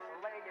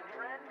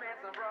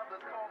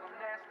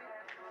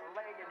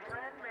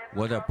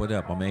What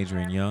up? I'm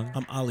Adrian Young.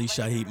 I'm Ali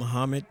Shaheed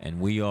Muhammad.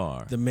 And we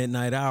are The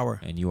Midnight Hour.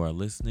 And you are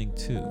listening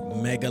to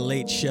Mega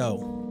Late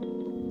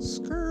Show.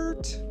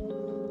 Skirt.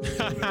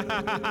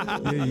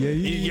 Yeah.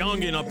 He's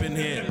youngin' up in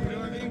here. You know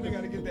what I mean? We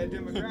gotta get that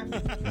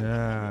demographic.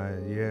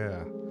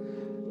 Yeah.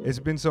 It's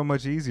been so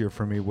much easier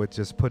for me with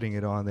just putting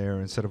it on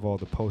there instead of all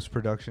the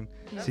post-production.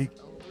 That's See,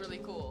 really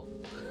cool.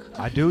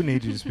 I do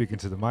need you to speak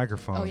into the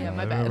microphone. Oh, yeah, though,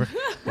 my remember?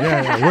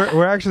 bad.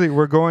 Yeah,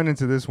 we're going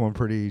into this one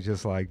pretty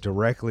just like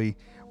directly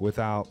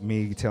without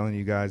me telling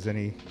you guys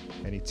any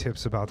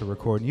tips about the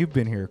recording. You've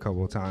been here a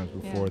couple of times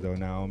before though,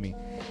 Naomi,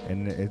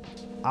 and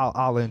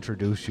I'll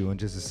introduce you in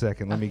just a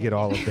second. Let me get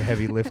all of the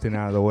heavy lifting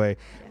out of the way,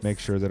 make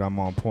sure that I'm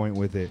on point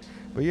with it.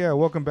 But yeah,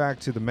 welcome back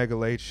to the Mega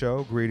Late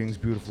Show. Greetings,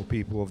 beautiful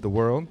people of the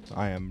world.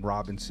 I am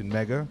Robinson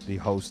Mega, the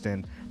host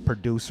and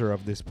producer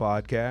of this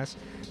podcast,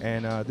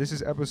 and this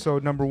is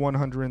episode number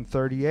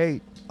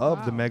 138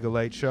 of the Mega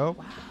Late Show.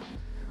 Wow.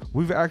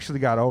 We've actually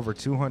got over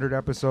 200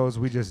 episodes.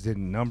 We just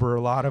didn't number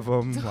a lot of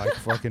them like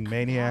fucking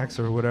maniacs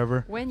or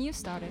whatever. When you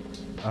started?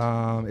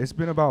 It's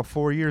been about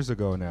 4 years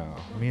ago now.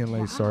 Me and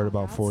Lay started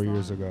about 4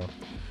 years ago.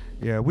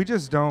 Yeah, we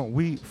just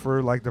don't.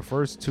 For like the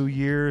first 2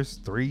 years,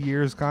 3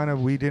 years kind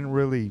of, we didn't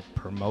really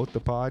promote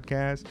the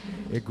podcast.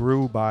 It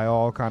grew by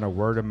all kind of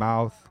word of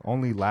mouth.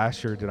 Only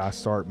last year did I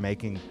start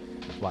making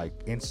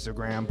like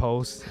Instagram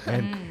posts.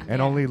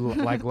 And only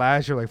like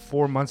last year, like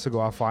 4 months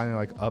ago, I finally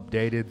like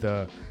updated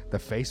the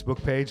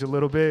Facebook page a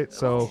little bit.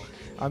 So,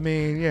 I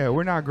mean, yeah,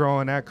 we're not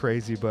growing that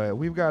crazy, but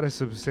we've got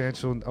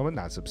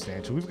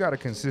we've got a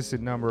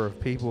consistent number of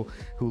people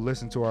who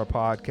listen to our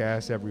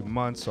podcast every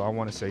month. So I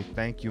want to say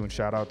thank you and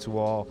shout out to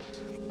all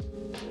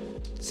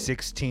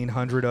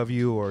 1,600 of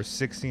you or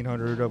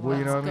 1,600 of you,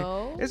 know what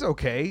I mean? It's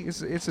okay.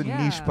 It's a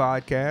niche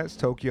podcast,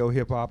 Tokyo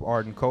hip hop,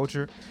 art and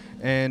culture.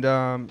 And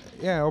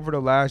over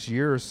the last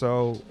year or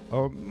so,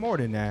 or more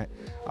than that,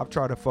 I've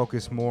tried to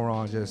focus more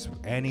on just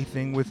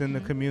anything within the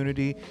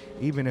community,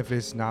 even if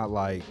it's not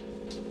like,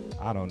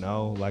 I don't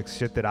know, like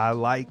shit that I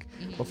like.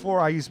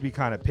 Before I used to be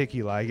kind of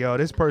picky, like, yo,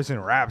 this person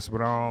raps,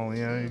 but I don't,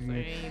 you know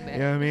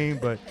what I mean?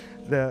 But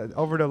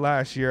over the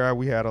last year,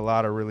 we had a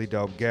lot of really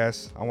dope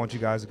guests. I want you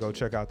guys to go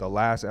check out the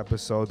last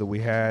episode that we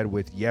had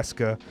with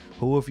Yeska,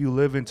 who, if you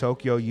live in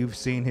Tokyo, you've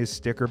seen his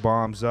sticker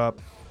bombs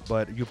up.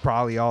 But you've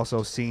probably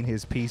also seen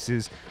his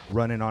pieces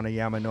running on a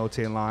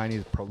Yamanote line.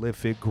 He's a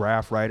prolific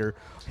graph writer.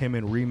 Him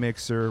and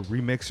Remixer.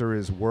 Remixer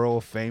is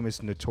world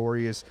famous,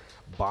 notorious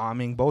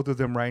bombing. Both of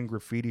them writing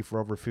graffiti for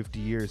over 50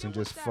 years and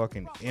just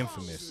fucking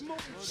infamous.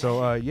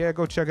 So,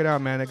 go check it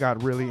out, man. They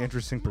got really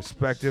interesting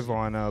perspective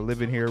on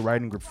living here,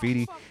 writing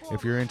graffiti,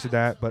 if you're into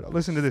that. But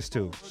listen to this,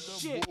 too.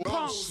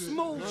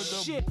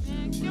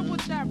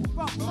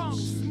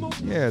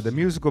 Yeah, the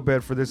musical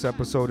bed for this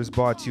episode is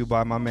brought to you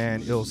by my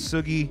man Il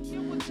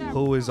Sugi,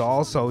 who is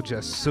also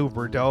just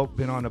super dope.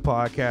 Been on the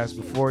podcast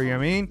before, you know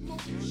what I mean?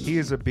 He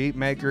is a beat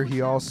maker.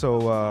 He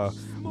also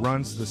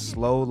runs the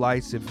Slow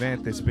Lights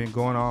event that's been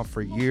going on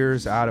for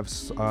years out of,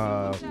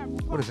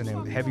 what is the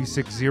name? Heavy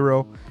 60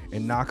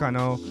 in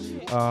Nakano.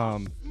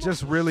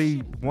 Just really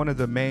one of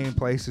the main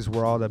places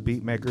where all the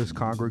beat makers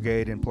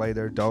congregate and play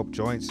their dope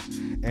joints.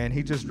 And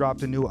he just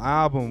dropped a new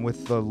album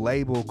with the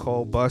label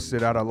Cold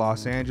Busted out of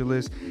Los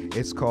Angeles.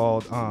 It's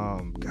called,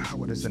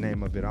 what is the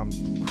name of it?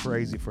 I'm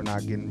crazy for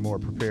not getting more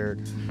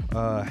prepared.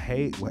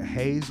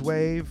 Haze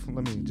Wave?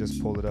 Let me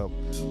just pull it up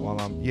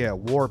while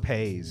Warp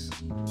Haze.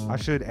 I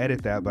should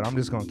edit that, but I'm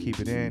just going to keep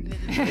it in.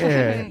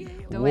 Yeah,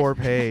 Warp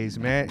Haze,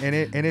 man.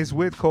 And it's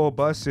with Cold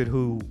Busted,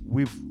 who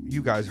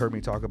you guys heard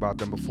me talk about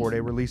them before.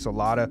 They release a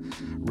lot of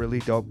really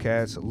dope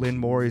cats. Lynn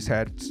Morris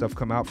had stuff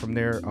come out from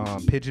there.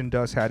 Pigeon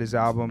Dust had his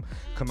album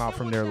come out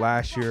from there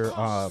last year.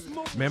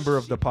 Member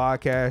of the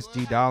podcast,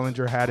 D.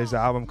 Dollinger, had his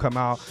album come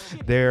out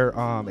there,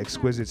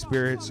 Exquisite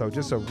Spirit. So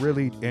just a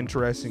really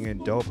interesting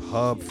and dope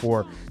hub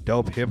for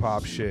dope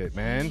hip-hop shit,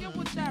 man.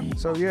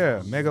 So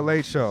yeah, Mega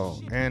Late Show.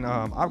 And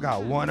I've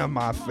got one of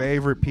my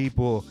favorite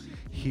people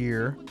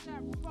here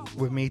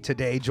with me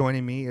today.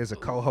 Joining me as a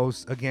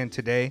co-host again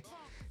today.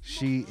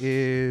 She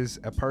is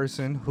a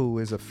person who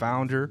is a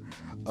founder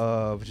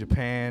of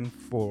Japan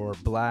for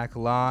Black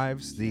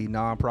Lives, the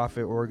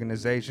nonprofit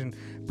organization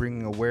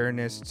bringing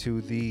awareness to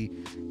the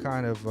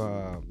kind of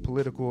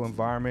political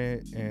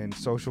environment and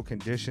social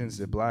conditions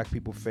that Black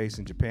people face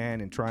in Japan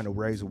and trying to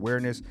raise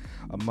awareness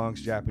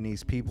amongst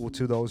Japanese people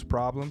to those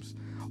problems.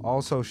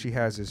 Also, she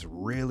has this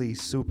really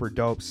super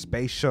dope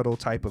space shuttle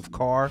type of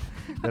car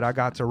that I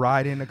got to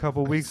ride in a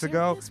couple weeks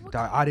ago.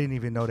 I didn't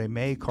even know they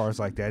made cars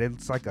like that.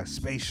 It's like a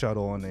space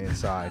shuttle on the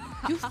inside.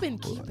 You've been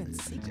keeping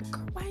secret.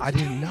 I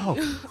didn't know.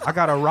 I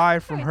got a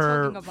ride from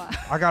her.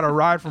 I got a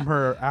ride from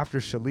her after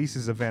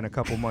Shalice's event a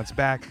couple months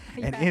back,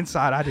 and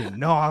inside I didn't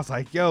know. I was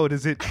like, "Yo,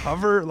 does it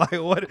cover like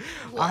what?"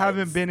 I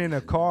haven't been in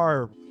a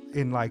car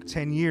in like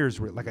 10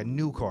 years with like a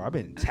new car. I've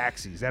been in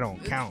taxis. That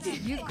don't count.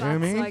 You got know what I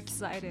mean? so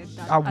excited.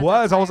 I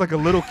was like a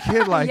little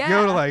kid, like,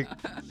 yo, like,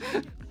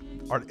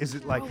 or is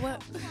it like,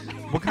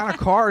 what kind of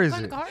car is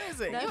it? What car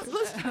is it?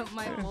 That's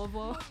my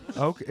Volvo.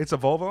 Okay, it's a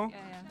Volvo? Yeah.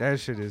 That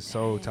shit is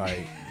so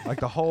tight. Like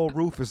the whole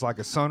roof is like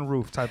a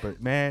sunroof type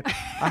of, man.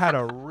 I had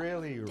a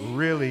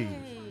really,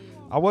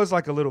 I was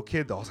like a little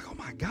kid though. I was like, oh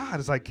my God.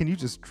 It's like, can you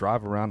just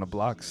drive around the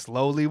block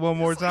slowly one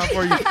more time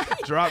before you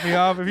drop me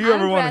off? If you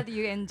ever I'm want glad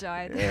you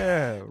enjoyed.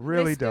 yeah,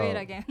 really Let's do it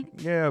dope. again.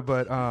 Yeah,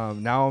 but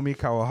Naomi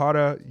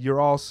Kawahara,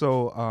 you're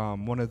also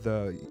one of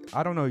the,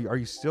 I don't know, are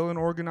you still an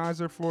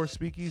organizer for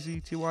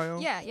Speakeasy TYO?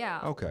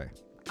 Yeah. Okay.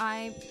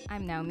 I'm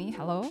Naomi.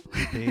 Hello.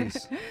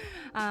 Peace.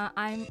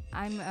 I'm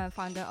a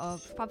founder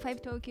of Pop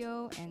 5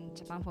 Tokyo and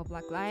Japan for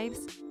Black Lives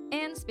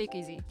and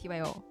Speakeasy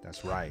TYO.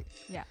 That's right.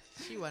 Yeah.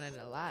 She wanted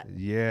a lot.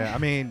 Yeah, I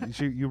mean,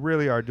 you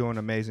really are doing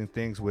amazing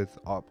things with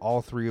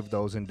all three of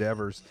those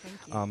endeavors.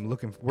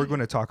 Thank you. We're going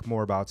to talk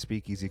more about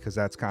Speakeasy because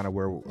that's kind of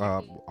where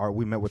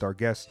we met with our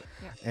guests,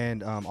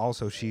 and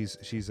also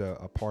she's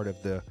a part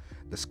of the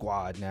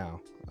squad now.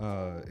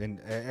 And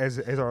as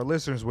our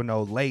listeners would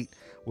know, Late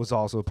was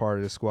also a part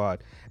of the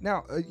squad.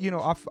 Now,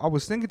 I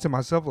was thinking to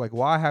myself, like,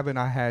 why haven't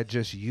I had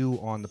just you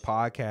on the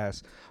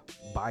podcast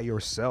by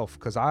yourself?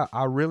 Because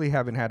I really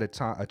haven't had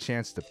a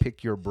chance to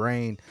pick your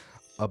brain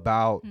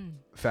about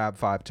Fab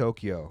 5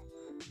 Tokyo.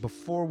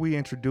 Before we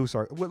introduce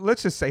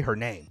let's just say her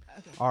name.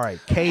 Okay. All right,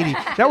 Katie.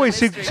 That way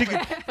she Mystery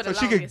could for so the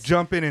she could longest.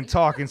 jump in and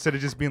talk instead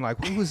of just being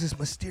like, who is this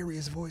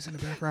mysterious voice in the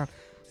background?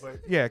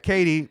 But yeah,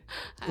 Katie,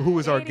 who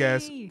is our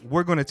guest, Katie.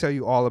 we're going to tell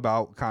you all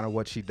about kind of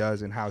what she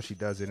does and how she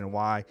does it and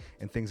why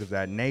and things of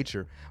that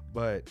nature.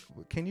 But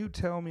can you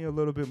tell me a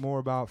little bit more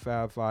about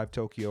Fab 5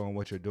 Tokyo and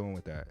what you're doing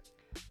with that?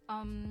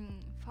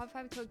 Fab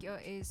 5 Tokyo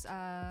is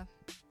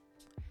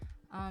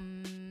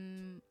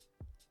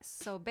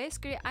so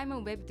basically I'm a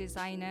web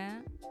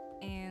designer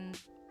and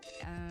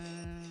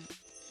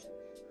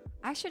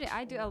actually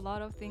I do a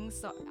lot of things,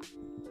 so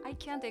I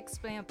can't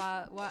explain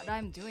about what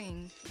I'm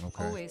doing.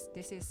 Okay. Always,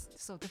 this is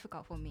so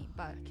difficult for me,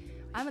 but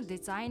I'm a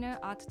designer,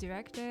 art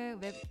director,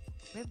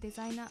 web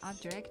designer, art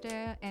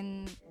director,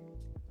 and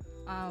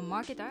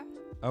marketer.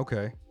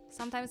 Okay.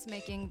 Sometimes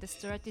making the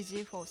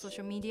strategy for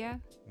social media.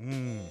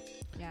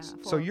 Yeah. So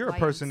for you're a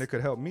person that clients.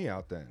 could help me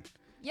out then.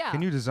 Yeah.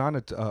 Can you design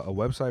a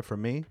website for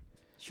me?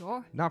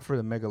 Sure. Not for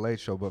the Mega Late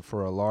Show, but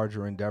for a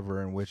larger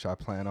endeavor in which I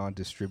plan on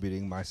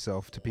distributing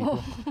myself to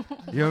people.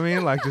 You know what I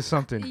mean? Like just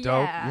something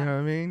dope. Yeah. You know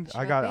what I mean? I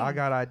Sure got thing.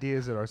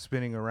 ideas that are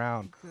spinning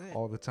around Good.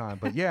 all the time.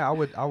 But yeah,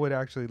 I would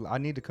actually, I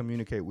need to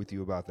communicate with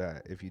you about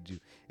that if you do,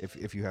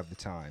 if you have the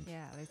time.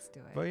 Yeah, let's do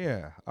it. But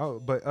yeah,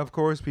 but of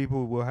course,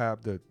 people will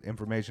have the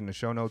information in the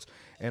show notes,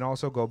 and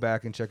also go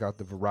back and check out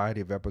the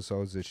variety of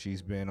episodes that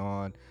she's been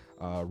on.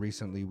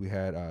 Recently, we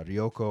had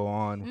Ryoko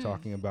on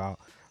talking about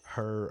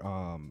her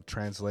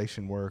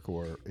translation work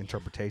or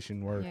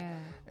interpretation work. Yeah.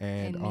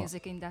 And in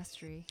music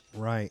industry.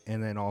 right,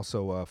 and then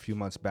also a few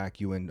months back,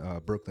 you and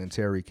Brooklyn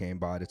Terry came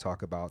by to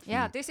talk about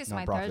Yeah, the this is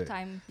my nonprofit. third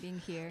time being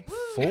here.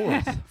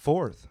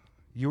 Fourth.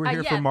 You were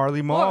here for yeah,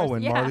 Marley Mall fourth,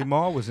 when yeah. Marley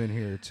Mall was in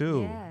here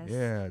too. Yes.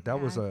 Yeah,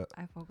 that was I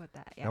forgot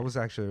that. Yeah. that was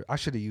actually, I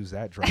should have used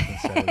that drop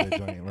instead of the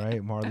joint,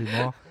 right? Marley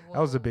Mall. That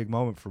was a big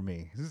moment for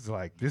me. This is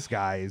like, this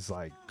guy is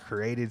like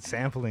created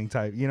sampling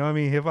type, you know what I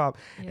mean? Hip hop.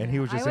 And he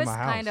was just I in my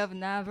house. kind of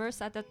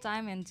nervous at the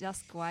time and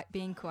just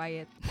being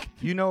quiet.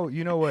 You know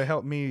what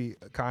helped me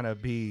kind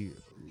of be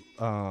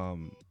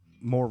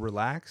more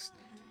relaxed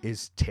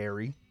is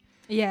Terry.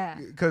 Yeah.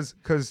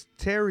 Because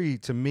Terry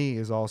to me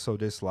is also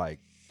this like,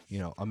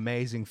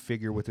 amazing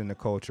figure within the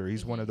culture.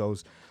 He's one of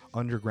those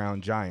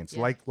underground giants,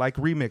 Yeah. like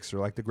Remixer,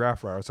 like the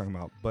graph writer I was talking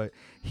about. But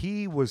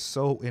he was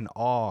so in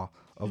awe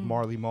of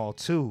Marley Mall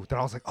too that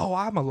I was like, oh,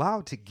 I'm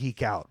allowed to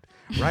geek out,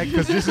 right?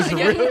 Because this is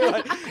really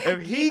like, if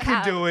he Geek can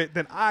out. do it,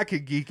 then I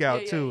could geek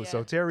out Yeah, too. yeah.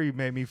 So Terry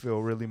made me feel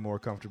really more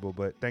comfortable.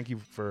 But thank you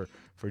for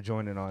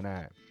joining on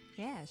that.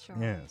 Yeah, sure.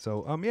 Yeah.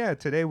 So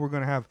today we're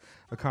gonna have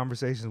a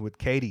conversation with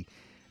Katie.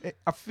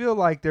 I feel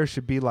like there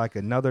should be like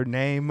another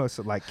name,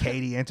 so like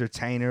Katie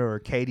Entertainer or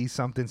Katie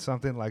something.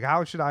 Like,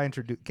 how should I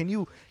introduce? Can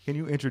you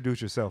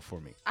introduce yourself for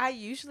me? I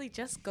usually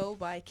just go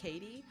by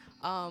Katie.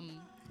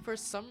 For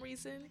some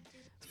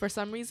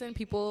reason,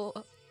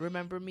 people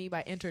remember me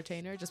by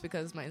Entertainer just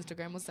because my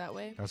Instagram was that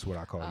way. That's what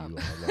I call you.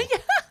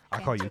 I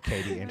call you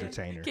Katie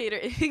Entertainer.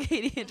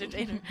 Katie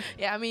Entertainer.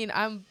 Yeah, I mean,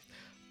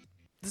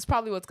 this is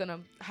probably what's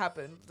gonna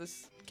happen.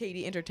 This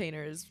Katie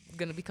Entertainer is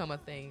gonna become a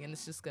thing, and I'm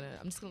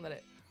just gonna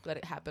let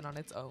it happen on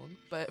its own.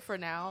 But for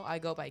now, I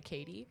go by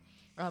Katie.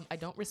 I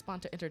don't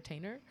respond to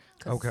Entertainer.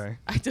 'Cause Okay.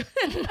 I do,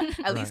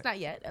 at least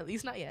Right.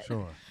 not yet.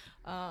 Sure.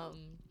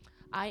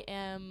 I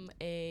am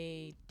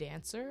a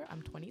dancer.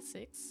 I'm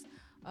 26.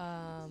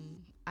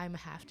 I'm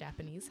half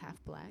Japanese,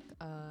 half black.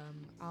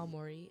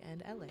 Aomori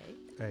and LA.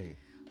 Hey.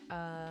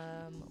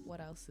 What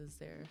else is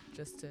there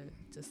just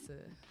to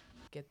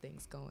get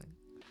things going?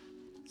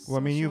 Well, I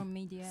mean, Social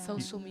media.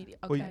 Social media.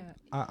 Well,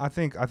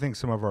 Okay. I think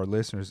some of our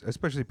listeners,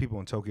 especially people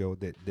in Tokyo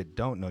that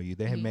don't know you,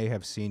 they may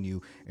have seen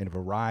you in a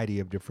variety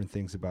of different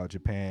things about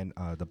Japan.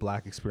 The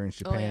Black Experience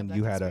Japan. Black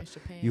you had Experience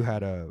Japan. you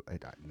had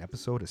an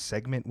episode, a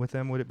segment with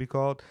them. Would it be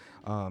called?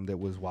 That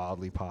was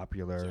wildly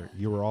popular.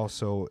 You were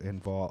also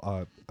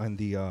involved in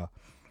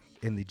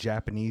the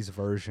Japanese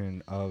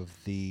version of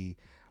the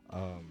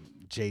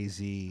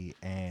Jay-Z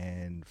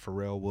and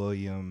Pharrell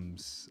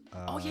Williams.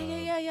 Oh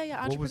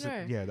yeah. What was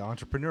Entrepreneur. it? Yeah, the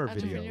entrepreneur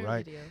video, Entrepreneur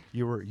right?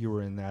 video. You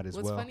were in that as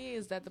What's well. funny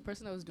is that the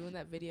person that was doing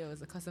that video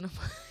is a cousin of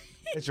mine.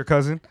 It's your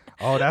cousin?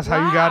 Oh, that's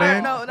how you got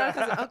in? No, not a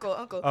cousin.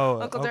 Uncle.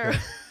 Oh, Uncle okay. Daryl.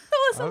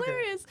 It was Okay.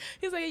 hilarious.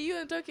 He's like,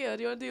 you in Tokyo?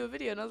 Do you want to do a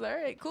video? And I was like, all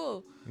right,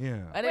 cool. Yeah.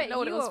 I didn't Wait, know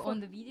what it you was were for. on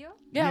the video?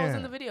 Yeah, I was Yeah.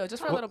 in the video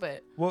just for a Well- little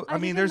bit. Well, I I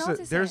mean, didn't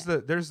there's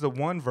notice the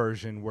one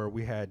version where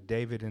we had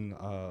David and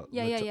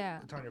Yeah.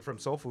 Tanya from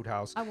Soul Food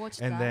House, I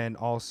watched and that. then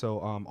also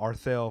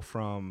Arthel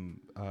from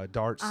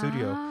Dart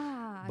Studio.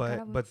 Ah,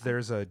 But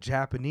there's a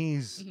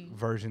Japanese Mhm.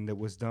 version that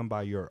was done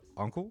by your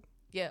uncle,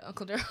 Yeah,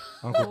 Uncle Daryl.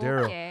 Uncle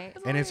Daryl. Okay.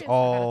 And it's hilarious.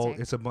 all check.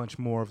 it's a bunch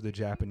more of the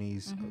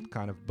Japanese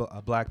kind of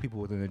black people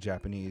within the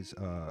Japanese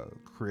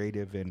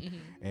creative and Mhm.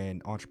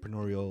 and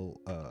entrepreneurial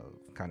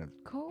kind of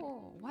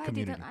Cool. Why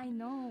community. didn't I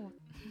know?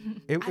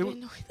 I didn't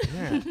know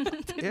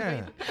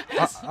yeah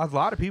a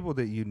lot of people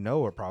that you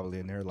know are probably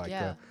in there, like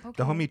Yeah. the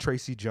Okay. homie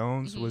Tracy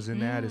Jones was in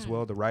that as Mm.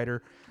 well, the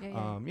writer.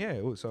 Yeah.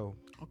 It was so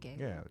Okay.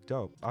 yeah,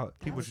 dope.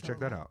 People was should check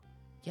that out.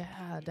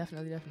 Yeah,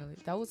 definitely.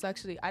 That was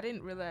actually, I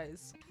didn't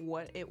realize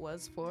what it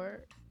was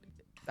for.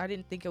 I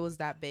didn't think it was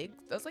that big.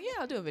 I was like, yeah,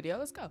 I'll do a video.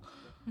 Let's go.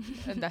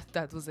 And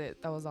that was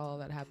it. That was all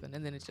that happened.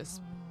 And then it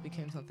just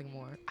became something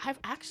more. I've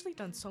actually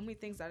done so many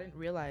things I didn't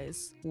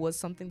realize was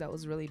something that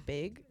was really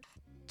big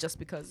just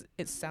because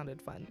it sounded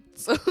fun.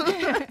 So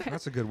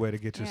That's a good way to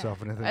get Yeah.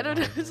 yourself into things. I don't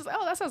know. It's just like,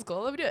 oh, that sounds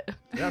cool. Let me do it.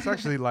 That's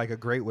actually like a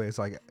great way. It's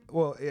like,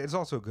 well, it's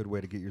also a good way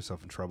to get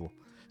yourself in trouble.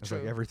 It's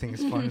like True. everything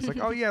is fun. It's like,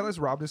 oh yeah, let's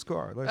rob this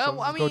car. Let's,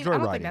 Well, I let's go mean, I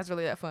don't joyriding. think that's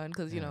really that fun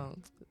because, you Yeah. know,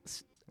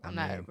 I'm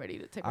I not mean, ready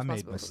to take I made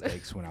responsibility.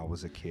 mistakes when I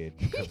was a kid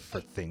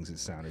for things that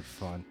sounded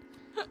fun.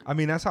 I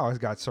mean, that's how I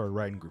got started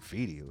writing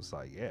graffiti. It was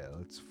like, yeah,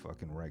 let's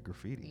fucking write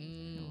graffiti.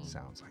 Mm.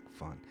 Sounds like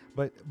fun.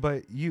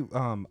 But you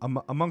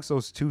amongst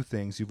those two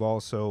things, you've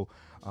also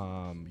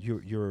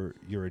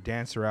you're a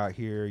dancer out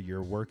here.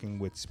 You're working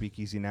with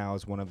Speakeasy now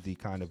as one of the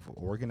kind of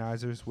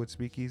organizers with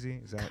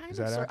Speakeasy. Is that Kind is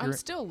of, that I'm accurate?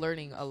 still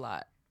learning a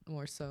lot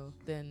more so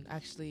than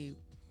actually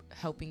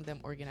helping them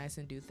organize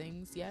and do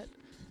things yet.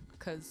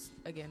 Because,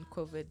 again,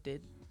 COVID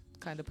did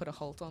kind of put a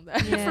halt on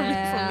that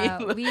Yeah.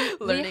 for me. we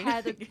learning.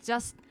 had it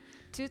just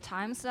 2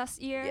 times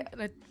last year. Yeah,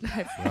 and I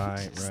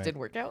Right, just right. didn't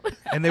work out.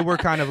 And they were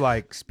kind of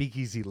like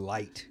Speakeasy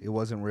light. It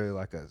wasn't really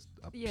like a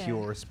Yeah.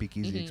 pure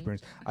Speakeasy Mhm.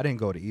 experience. I didn't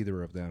go to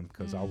either of them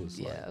because I was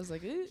Yeah, like, I was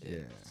like, yeah,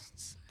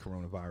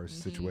 coronavirus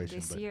situation.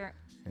 This But year.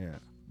 yeah,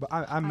 but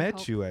I met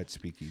hope- you at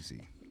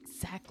Speakeasy.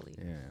 exactly.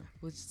 Yeah,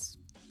 Which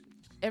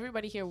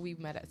everybody here we've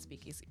met at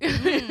Speakeasy.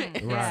 Mm,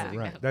 right, yeah.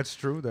 right. That's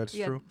true. That's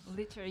We are true.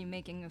 literally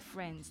making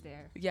friends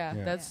there. Yeah,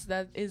 Yeah.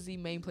 that is the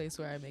main place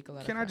where I make a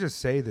lot Can of I just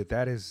say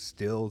that is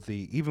still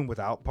even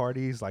without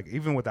parties, like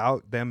even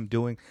without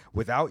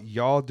without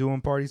y'all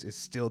doing parties, it's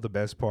still the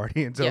best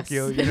party in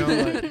Tokyo. Yes. You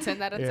know, like,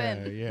 10 out of yeah,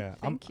 10. yeah.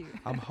 Thank you.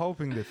 I'm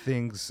hoping that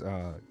things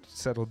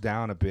settle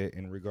down a bit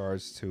in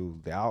regards to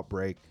the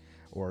outbreak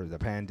or the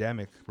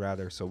pandemic,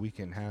 rather, so we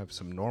can have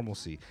some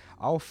normalcy.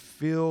 I'll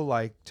feel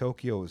like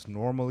Tokyo is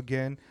normal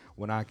again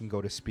when I can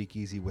go to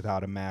Speakeasy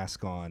without a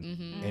mask on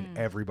and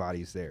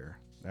everybody's there.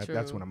 That's True.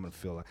 when I'm going to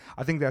feel like.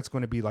 I think that's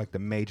going to be like the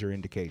major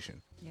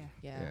indication. Yeah.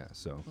 Yeah,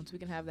 so. Once we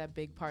can have that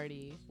big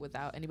party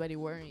without anybody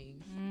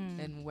worrying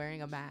Mm. and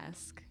wearing a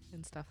mask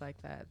and stuff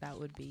like that, that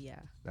would be,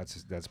 yeah.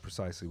 That's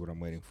precisely what I'm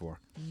waiting for.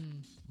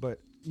 Mm. But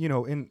you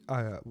know,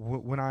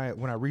 when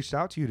I reached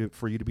out to you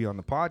for you to be on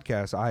the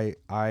podcast,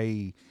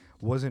 I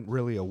wasn't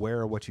really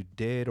aware of what you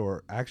did,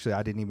 or actually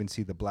I didn't even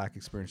see the Black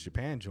Experience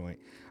Japan joint.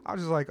 I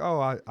was just like,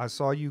 oh, I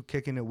saw you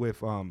kicking it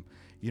with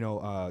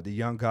the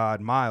young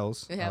god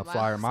Miles, Yeah,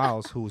 Flyer Miles.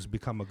 Miles, who's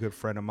become a good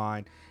friend of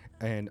mine.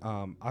 And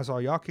I saw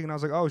y'all kicking. I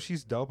was like, oh,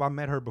 she's dope. I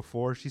met her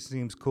before. She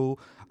seems cool.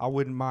 I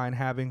wouldn't mind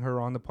having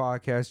her on the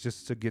podcast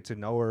just to get to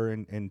know her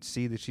and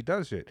see that she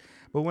does shit.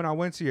 But when I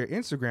went to your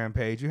Instagram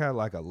page, you had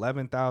like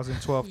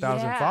 11,000,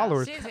 12,000 Yeah,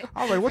 followers. she's a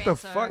I was like, what the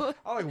influencer. fuck?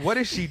 I was like, what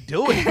is she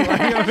doing? Like, you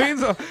know what I mean?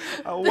 So,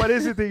 what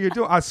is it that you're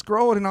doing? I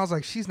scrolled and I was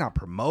like, she's not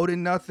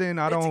promoting nothing.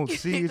 I don't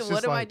see. It's what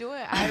just am I like,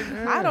 doing?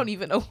 I don't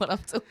even know what I'm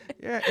doing.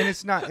 yeah, and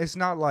it's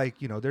not like,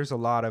 there's a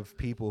lot of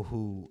people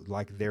who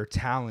like their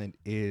talent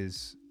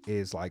is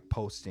like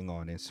posting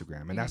on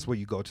Instagram, and that's what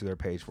you go to their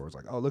page for. It's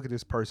like, oh, look at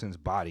this person's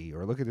body,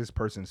 or look at this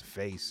person's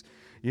face,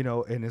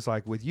 and it's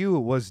like with you, it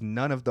was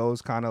none of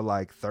those kind of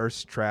like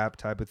thirst trap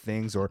type of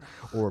things or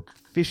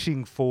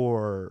fishing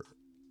for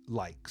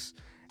likes.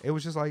 It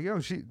was just like,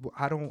 yo,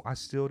 I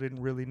still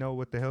didn't really know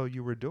what the hell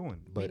you were doing,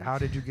 but how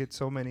did you get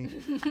so many?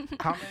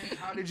 How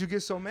did you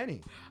get so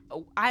many?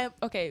 Oh,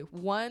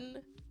 one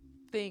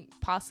thing,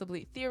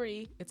 possibly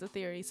theory. It's a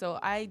theory. So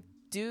I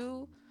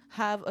do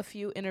have a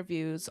few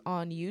interviews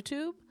on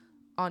YouTube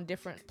on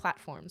different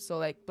platforms. So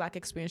like Black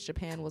Experience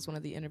Japan was one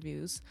of the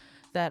interviews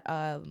that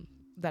I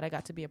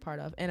got to be a part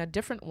of, and a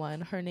different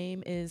one. Her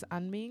name is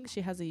Anming.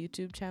 She has a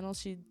YouTube channel.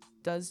 She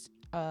does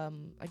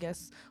I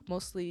guess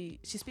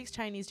mostly she speaks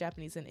Chinese,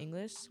 Japanese, and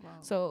English. Wow.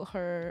 So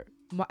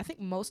I think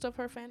most of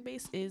her fan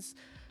base is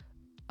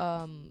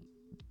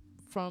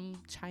from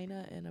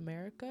China and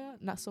America,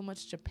 not so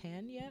much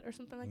Japan yet or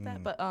something like that.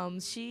 Mm. But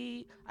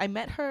I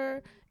met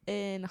her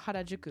in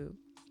Harajuku,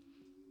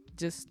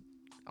 just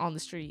on the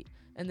street,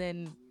 and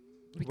then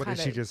we What kind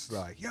is she of. just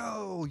like?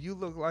 Yo, you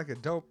look like a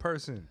dope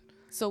person.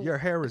 So Your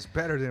hair is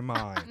better than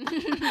mine.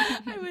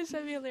 I wish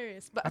that'd be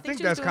hilarious, but I think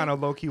she was that's doing- kind of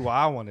low key why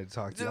I wanted to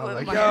talk to you. I was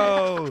like, My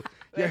yo,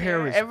 your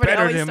hair is Everybody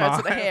better always than starts mine.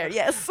 with the hair.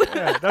 Yes.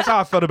 Yeah, that's how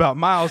I felt about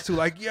Miles too.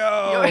 Like,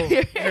 yo,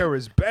 Your hair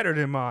is better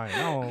than mine.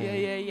 Oh,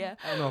 yeah.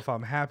 I don't know if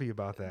I'm happy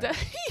about that.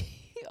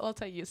 I'll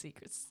tell you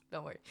secrets.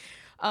 Don't worry.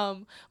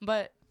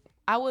 But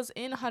I was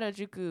in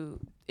Harajuku.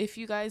 If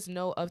you guys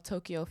know of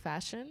Tokyo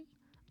Fashion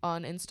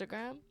on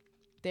Instagram,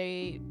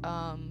 they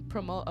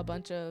promote a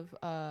bunch of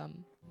I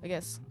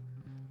guess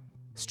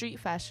street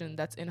fashion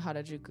that's in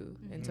Harajuku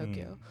in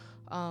Tokyo.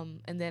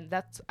 And then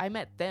I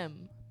met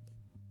them.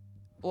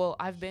 Well,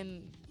 I've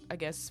been, I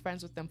guess,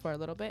 friends with them for a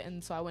little bit,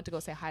 and so I went to go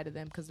say hi to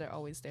them because they're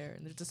always there,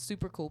 and they're just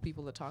super cool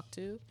people to talk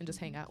to and just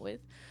hang out with.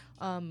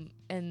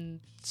 And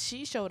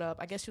she showed up.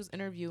 I guess she was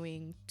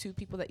interviewing 2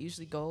 people that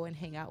usually go and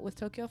hang out with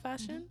Tokyo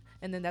Fashion,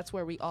 and then that's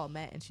where we all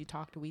met, and we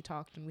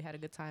talked, and we had a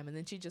good time. And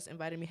then she just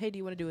invited me, hey, do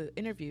you want to do an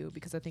interview?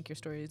 Because I think your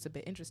story is a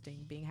bit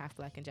interesting, being half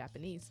Black and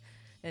Japanese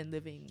and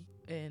living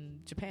in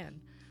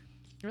Japan.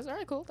 I was all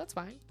right, cool, that's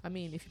fine. I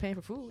mean, if you're paying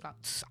for food,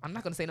 I'm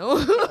not gonna say no.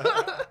 Is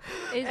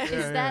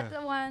Yeah. that the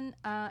one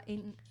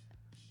in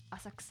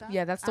Asakusa?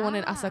 Yeah, that's the one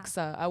in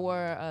Asakusa. I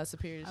wore a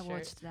Superior I shirt.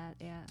 watched that.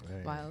 Yeah.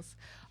 Hey, Miles.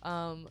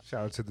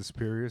 shout out to the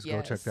Superiors. Go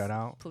check Yes. that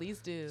out. Please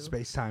do.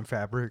 Space Time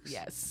Fabrics.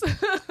 Yes.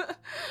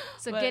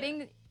 So But-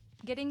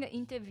 getting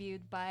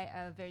interviewed by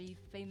a very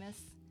famous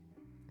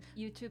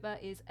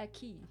YouTuber is a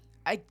key.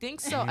 I think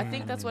so. I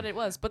think that's what it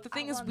was. But the I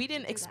thing is, want we to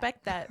didn't do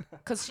expect that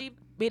because she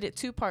made it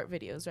 2-part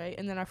videos, right?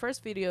 And then our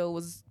first video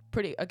was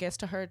pretty, I guess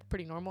to her,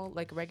 pretty normal,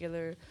 like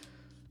regular,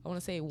 I want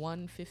to say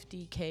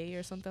 150K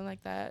or something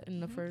like that in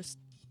the first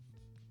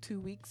 2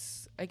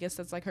 weeks. I guess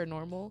that's like her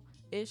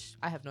normal-ish.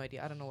 I have no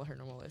idea. I don't know what her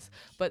normal is.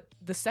 But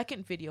the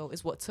second video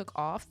is what took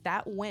off.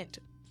 That went,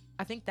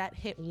 I think that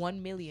hit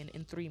 1 million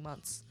in 3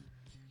 months.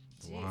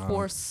 Wow.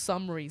 For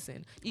some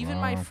reason. Even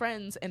my Wow.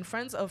 friends and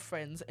friends of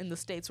friends in the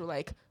States were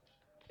like,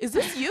 is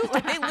this you?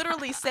 Like, they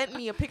literally sent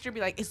me a picture,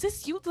 be like, is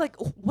this you? Like,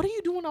 what are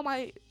you doing on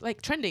my,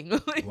 like, trending?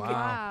 Like, Wow.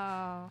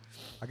 Wow.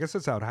 I guess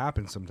that's how it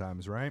happens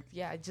sometimes, right?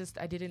 yeah,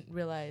 I didn't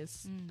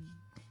realize. Mm.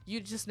 You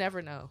just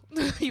never know.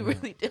 You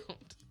really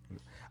don't.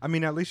 I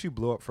mean, at least you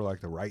blew up for like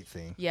the right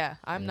thing. Yeah,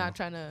 I'm Yeah. not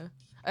trying to.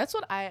 That's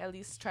what I at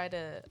least try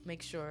to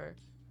make sure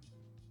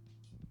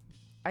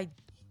I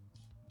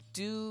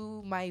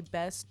do my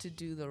best to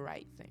do the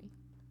right thing,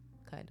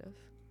 kind of.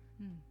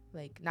 Mm.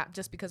 Like, not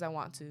just because I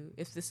want to.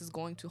 If this is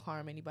going to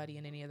harm anybody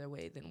in any other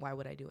way, then why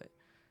would I do it?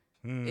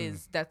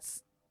 Mm.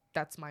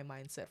 That's my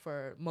mindset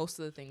for most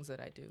of the things that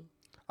I do.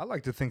 I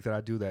like to think that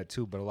I do that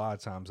too, but a lot of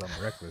times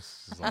I'm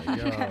reckless. It's like,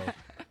 yo,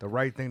 the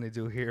right thing to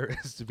do here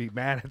is to be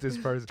mad at this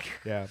person.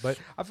 Yeah, but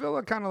I feel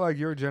like kind of like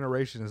your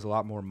generation is a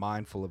lot more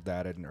mindful of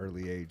that at an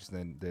early age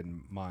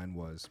than mine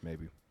was,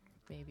 maybe.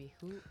 Maybe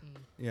who?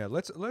 Yeah,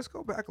 let's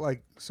go back.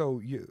 Like, so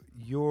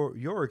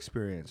your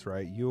experience,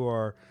 right? You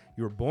were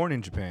born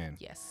in Japan,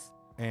 Yes.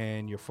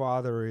 and your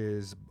father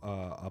is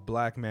a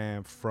Black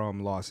man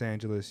from Los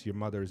Angeles. Your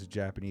mother is a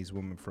Japanese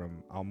woman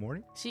from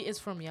Aomori, She is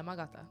from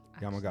Yamagata.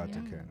 actually.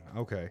 Yamagata. Yeah. Ken.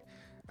 Okay,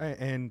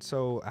 and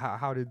so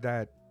how did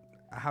that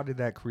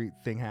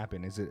thing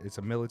happen? It's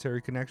a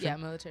military connection? Yeah,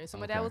 military. So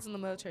my dad Okay. was in the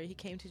military. He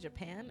came to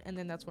Japan, and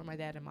then that's where my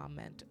dad and mom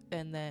met.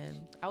 And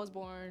then I was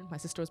born, my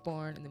sister was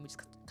born, and then we just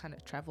kind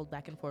of traveled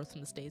back and forth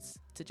from the States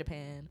to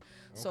Japan.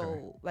 Okay.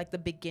 So like the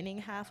beginning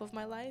half of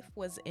my life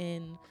was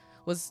in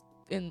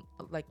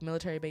like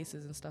military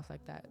bases and stuff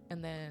like that.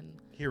 And then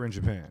Here in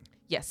Japan.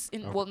 yes,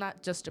 Okay. well,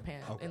 not just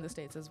Japan, Okay. in the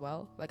States as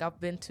well. Like I've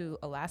been to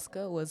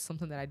Alaska was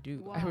something that I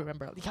do. I Wow.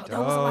 remember. Yo, that was a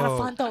lot of Dope.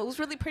 fun though. It was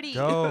really pretty.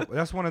 Dope.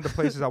 That's one of the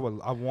places I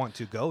want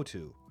to go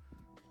to.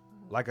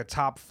 Like a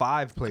top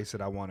 5 place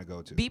that I want to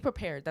go to. Be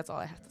prepared. That's all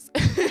I have to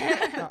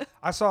say.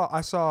 I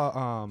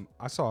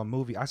saw a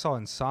movie. I saw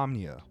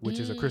Insomnia, which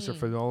is a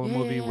Christopher Nolan Yeah,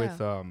 movie yeah,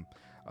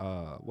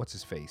 with what's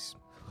his face?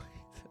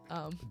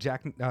 Um,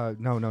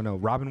 No,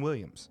 Robin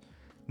Williams.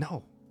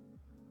 No.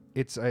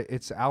 It's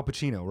Al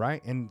Pacino,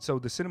 right? And so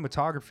the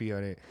cinematography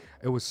on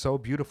it was so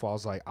beautiful. I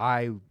was like,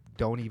 I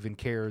don't even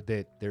care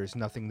that there's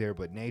nothing there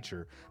but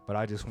nature, but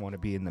I just want to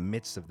be in the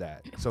midst of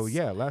that. So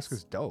yeah,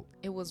 Alaska's dope.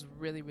 it was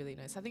really, really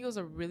nice. I think it was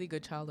a really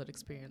good childhood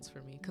experience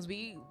for me because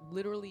we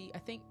literally, I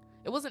think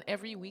it wasn't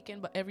every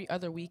weekend, but every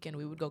other weekend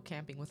we would go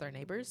camping with our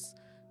neighbors.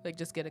 Like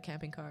just get a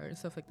camping car and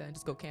stuff like that and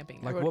just go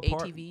camping. Like I rode what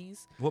part? ATVs.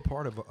 What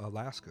part of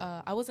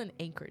Alaska? I was in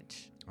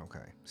Anchorage. Okay.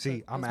 See,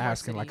 it I'm was more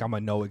asking city. like I'm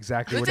gonna know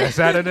exactly what that's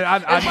at. And I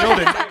know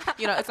the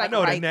You know, it's I like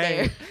know the right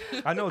name.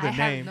 there. I know the I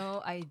name. have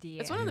no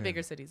idea. It's one of the Yeah.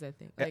 bigger cities, I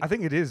think. I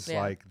think it is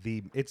yeah. like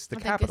it's the I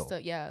think capital. It's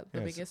the Yeah,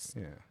 biggest.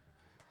 Yeah.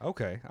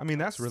 Okay. I mean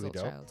that's really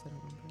Still dope. child, so I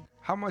don't remember.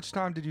 How much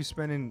time did you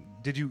spend in?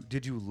 Did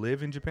you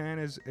live in Japan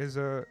as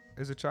a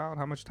child?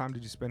 How much time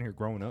did you spend here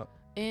growing up?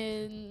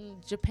 In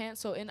Japan,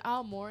 so in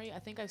Aomori, I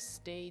think I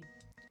stayed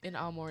in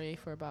Aomori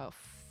for about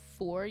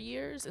 4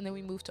 years, and then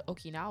we moved to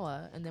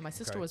Okinawa, and then my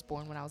sister Okay. was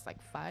born when I was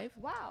like 5.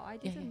 Wow, I Yeah,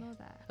 didn't yeah. know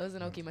that. I was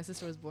in Oki. My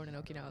sister was born in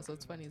Okinawa. So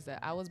what's funny is that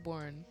I was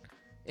born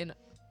in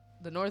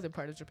the northern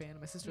part of Japan, and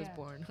my sister was Yeah.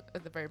 born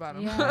at the very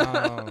bottom.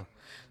 Yeah.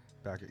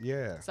 Oh,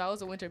 yeah. So I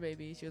was a winter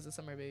baby. She was a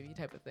summer baby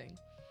type of thing.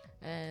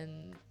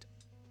 And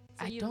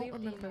So I you don't lived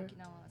remember. in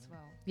Okinawa as well.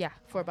 Yeah,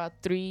 for about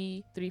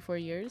 4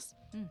 years.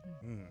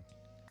 Mm-hmm. Mm.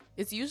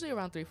 It's usually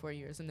around 3-4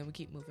 years, and then we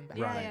keep moving back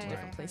Right, to yeah,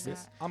 different yeah,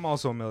 places. I'm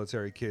also a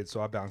military kid, so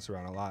I bounce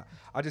around a lot.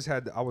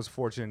 I was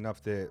fortunate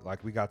enough that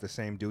like we got the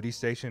same duty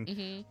station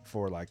Mm-hmm.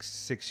 for like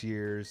 6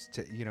 years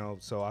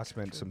so I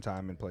spent some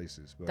time in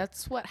places. But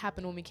That's what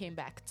happened when we came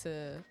back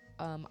to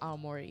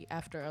Aomori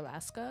after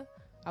Alaska.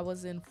 I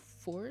was in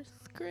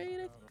 4th grade,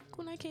 I think,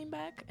 when I came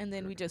back, and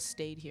then we just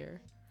stayed here.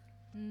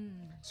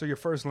 so your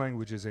first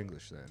language is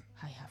English then?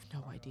 I have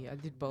no idea. I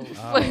did both.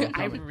 Oh, I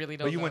okay. really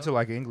don't But you know. went to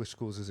like English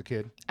schools as a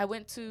kid? I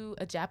went to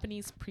a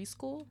Japanese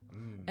preschool,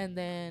 and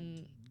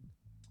then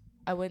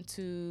I went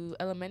to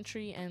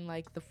elementary and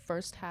like the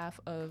first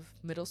half of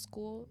middle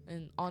school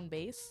and on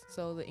base,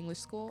 so the English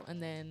school. And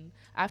then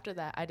after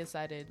that, I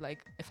decided like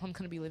if I'm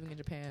gonna be living in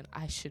Japan,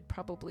 I should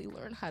probably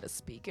learn how to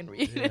speak and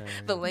read Yeah,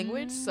 the yeah.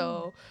 language.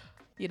 So,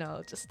 you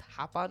know, just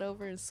hop on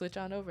over and switch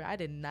on over. I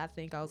did not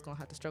think I was gonna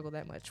have to struggle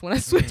that much when I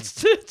switched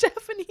to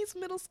Japanese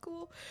middle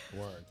school.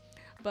 Word.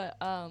 But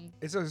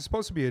It's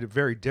supposed to be a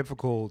very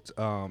difficult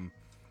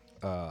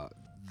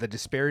the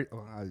disparity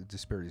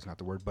disparity is not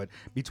the word, but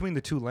between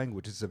the two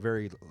languages, it's a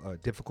very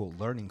difficult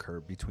learning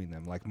curve between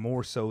them, like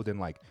more so than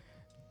like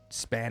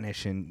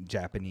Spanish and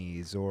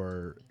Japanese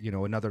or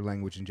another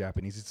language in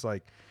Japanese. It's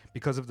like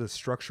because of the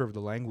structure of the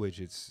language,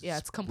 it's it's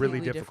really completely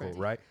difficult, different.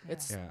 right?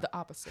 it's Yeah. the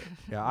opposite.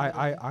 Yeah,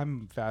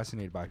 I'm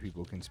fascinated by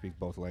people who can speak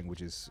both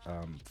languages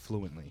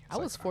fluently. I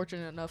was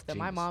fortunate enough that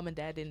my genius. mom and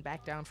dad didn't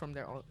back down from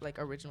their own, like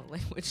original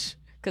language,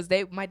 because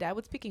my dad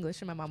would speak English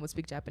and my mom would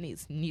speak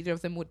Japanese. Neither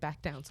of them would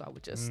back down, so I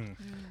would just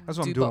That's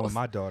what I'm do doing both. with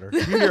my daughter.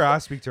 You hear I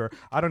speak to her.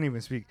 I don't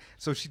even speak.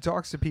 So she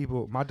talks to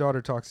people. My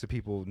daughter talks to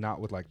people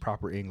not with like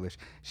proper English.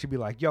 She'd be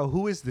like, "Yo,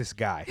 who is this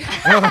guy?"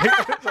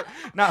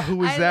 Not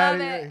who is I that?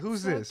 love it.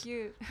 Who's So this?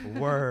 Cute.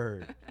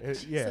 Word.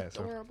 Yeah. it's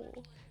So,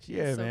 adorable.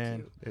 yeah, so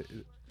man.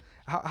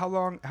 How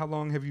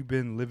long have you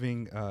been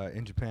living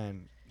in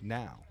Japan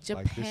now?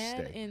 Like this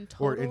Japan stay? in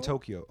Or in total?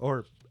 Tokyo?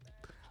 Or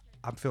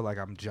I feel like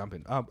I'm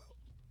jumping.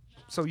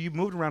 So you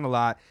moved around a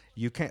lot.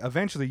 You can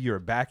eventually you're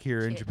back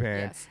here in Yeah, Japan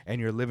yes.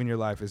 and you're living your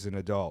life as an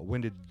adult.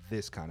 When did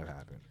this kind of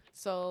happen?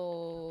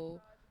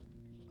 So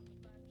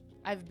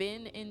I've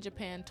been in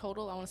Japan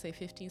total, I want to say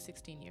 15,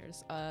 16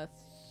 years.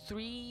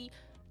 3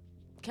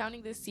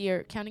 counting this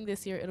year,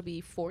 it'll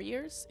be 4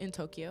 years in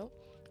Tokyo.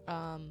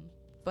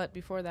 But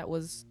before that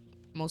was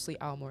mostly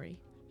Aomori.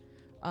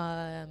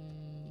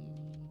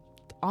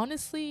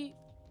 Honestly,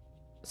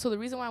 so the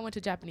reason why I went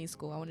to Japanese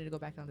school, I wanted to go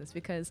back on this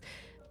because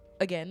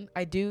again,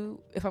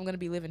 if I'm going to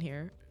be living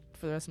here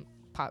for the rest of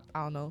I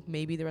don't know,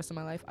 maybe the rest of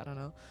my life, I don't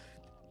know.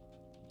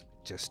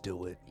 Just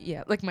do it.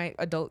 Yeah, like my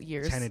adult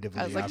years. Tentatively,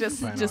 I was like, I just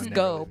plan on go.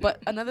 never living.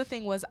 But another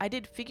thing was I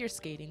did figure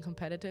skating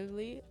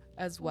competitively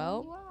as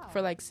well wow.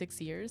 for like 6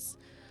 years.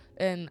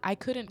 And I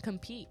couldn't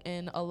compete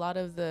in a lot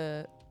of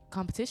the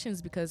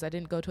competitions because I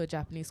didn't go to a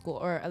Japanese school,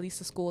 or at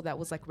least a school that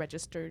was like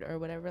registered or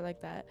whatever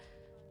like that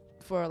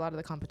for a lot of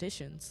the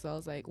competitions. So I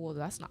was like, well,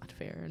 that's not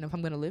fair. And if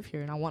I'm going to live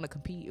here and I want to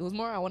compete, it was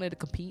more I wanted to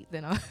compete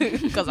than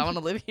because I want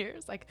to live here.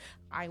 It's like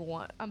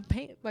I'm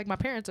paying, like my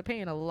parents are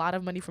paying a lot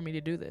of money for me to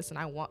do this and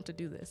I want to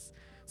do this.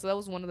 So that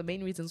was one of the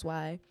main reasons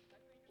why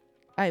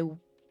I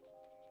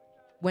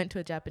went to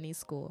a Japanese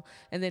school.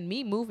 And then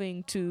me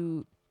moving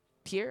to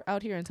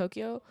out here in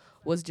Tokyo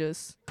was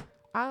just,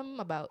 I'm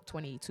about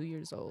 22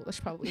 years old. I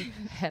should probably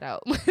head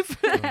out.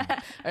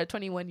 Or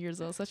 21 years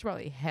old. So I should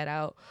probably head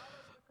out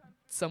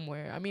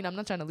somewhere. I mean, I'm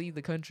not trying to leave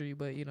the country,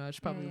 but I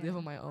should probably live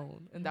on my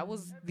own. And that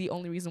was the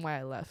only reason why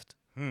I left.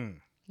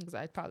 Because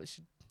I probably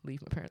should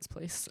leave my parents'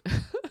 place.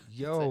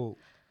 Yo,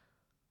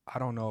 I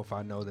don't know if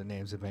I know the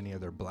names of any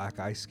other black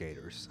ice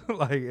skaters.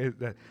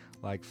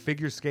 like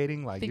figure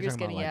skating, like Figure you're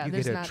talking skating, about, yeah, like you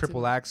there's get a not too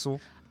triple much. axel.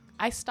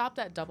 I stopped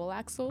at double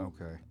axle.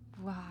 Okay.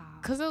 Wow.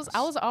 Because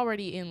I was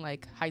already in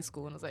like high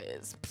school and I was like,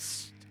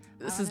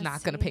 this is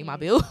not going to pay my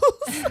Honestly.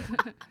 bills.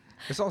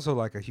 It's also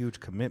like a huge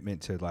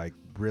commitment to like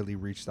really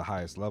reach the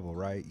highest level,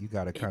 right? You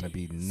got to kind of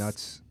be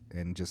nuts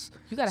and just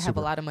You got to have a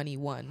super- lot of money,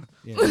 one.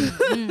 yeah.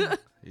 Mm.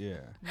 Yeah.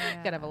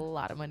 You got to have a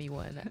lot of money,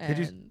 one. Did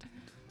you- And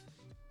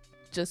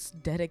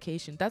just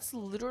dedication. That's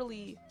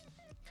literally,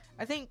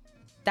 I think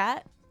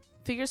that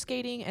figure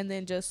skating and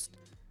then just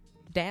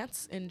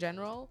dance in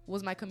general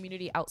was my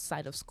community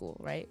outside of school,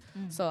 right?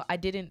 So I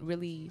didn't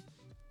really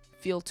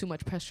feel too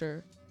much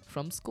pressure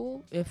from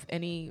school. If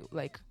any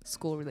like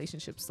school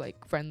relationships,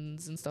 like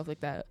friends and stuff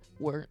like that,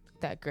 weren't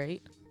that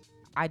great,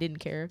 I didn't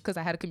care because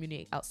I had a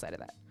community outside of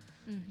that.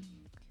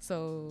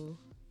 So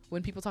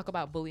when people talk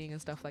about bullying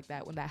and stuff like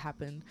that, when that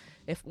happened,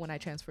 when I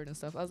transferred and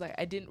stuff, I was like,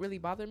 it didn't really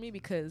bother me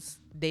because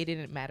they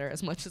didn't matter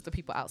as much as the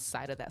people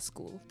outside of that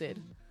school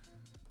did.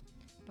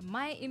 But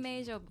my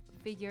image of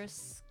figure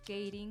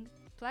skating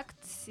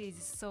practice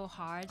is so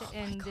hard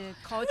and the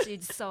coach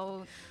is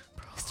so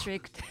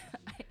strict.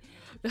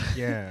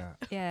 Yeah.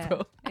 Yeah,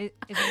 Bro. isn't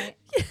it?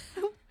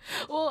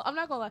 Well, I'm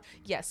not gonna lie.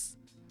 Yes.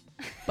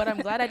 But I'm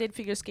glad I did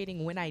figure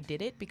skating when I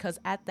did it, because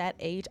at that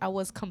age I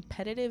was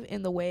competitive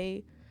in the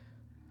way.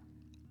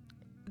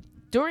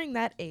 During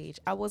that age,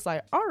 I was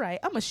like, all right,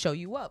 I'm gonna show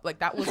you up. Like,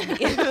 that was me.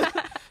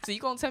 So you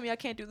gonna tell me I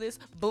can't do this?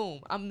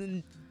 Boom.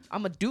 I'm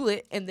gonna do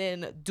it and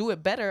then do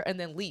it better and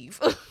then leave.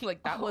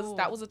 Like, that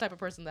was the type of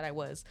person that I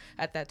was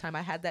at that time.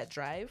 I had that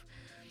drive.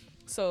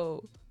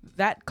 So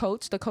that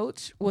coach, the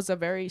coach was a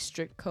very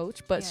strict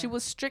coach, but she Yeah.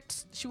 was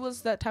strict. She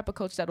was that type of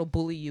coach that'll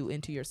bully you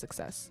into your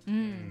success.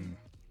 Mm.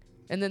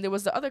 And then there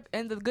was the other,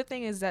 and the good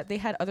thing is that they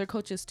had other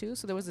coaches too.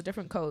 So there was a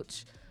different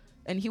coach,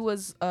 and he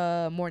was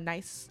more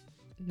nice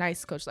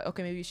coach. Like,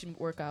 okay, maybe you should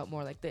work out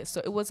more like this.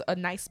 So it was a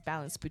nice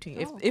balance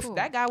between. Oh, If cool.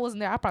 that guy wasn't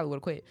there, I probably would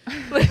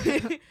have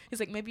quit. He's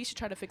like, maybe you should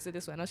try to fix it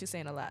this way. I know she's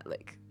saying a lot.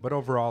 Like, But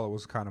overall, it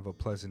was kind of a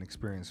pleasant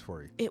experience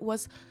for you. it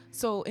was.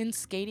 So in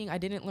skating, I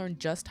didn't learn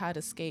just how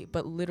to skate,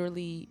 but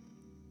literally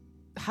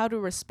how to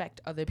respect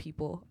other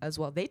people as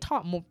well. They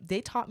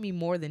taught me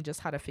more than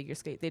just how to figure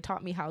skate. They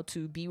taught me how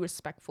to be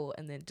respectful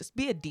and then just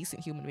be a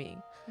decent human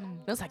being. And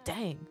I was like,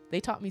 dang, they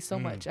taught me so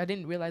much. I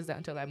didn't realize that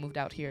until I moved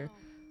out here,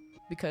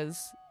 because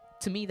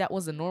to me that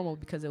wasn't normal,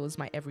 because it was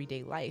my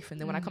everyday life. And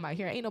then when I come out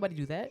here, ain't nobody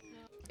do that.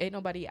 Ain't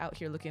nobody out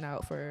here looking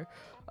out for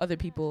other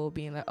people,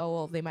 being like, oh,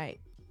 well, they might,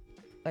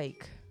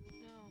 like,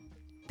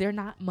 they're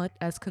not much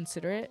as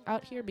considerate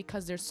out here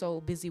because they're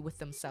so busy with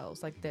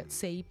themselves. Like that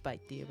seippai,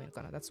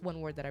 that's one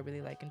word that I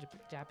really like in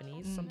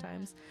Japanese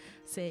sometimes.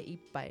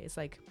 Seippai. It's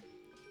like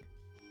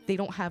they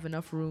don't have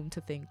enough room to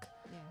think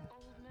Yeah.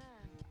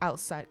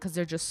 outside, because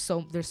there's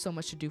so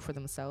much to do for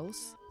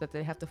themselves that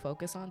they have to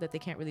focus on, that they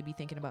can't really be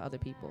thinking about other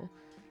people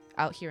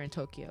out here in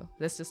Tokyo.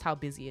 That's just how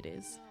busy it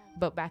is.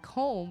 But back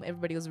home,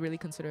 everybody was really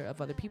considerate of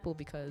other people,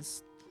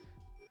 because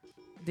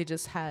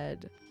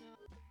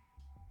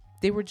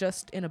they were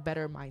just in a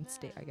better mind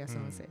state, I guess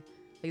I would say.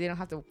 Like, they don't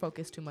have to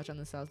focus too much on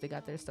themselves. They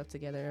got their stuff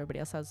together. Everybody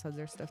else has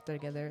their stuff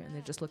together, and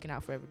they're just looking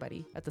out for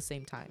everybody at the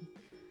same time.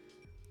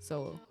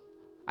 So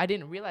I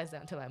didn't realize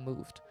that until I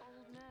moved.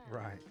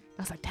 Right.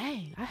 I was like,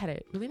 dang, I had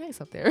it really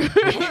nice up there.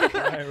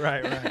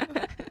 right.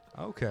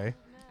 Okay.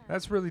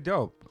 That's really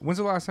dope. When's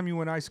the last time you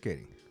went ice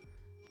skating?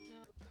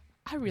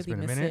 I really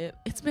been a miss minute. it.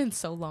 It's been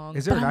so long.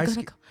 Is there but an I'm ice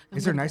gonna ska- go- I'm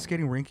Is there an gonna ice go.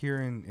 skating rink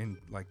here in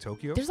like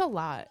Tokyo? There's a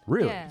lot.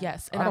 Really? Yeah.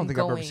 Yes, I and don't I'm think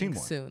I've going ever seen one.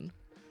 soon.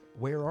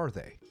 Where are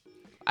they?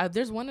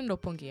 There's one in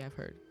Roppongi, I've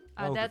heard.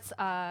 Okay. That's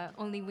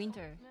only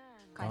winter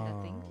kind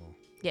of thing. Oh.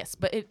 Yes,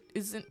 but it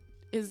isn't.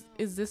 Is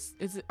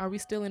it? Are we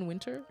still in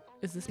winter?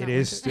 Is this? It Not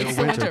is winter? still It's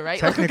winter. right?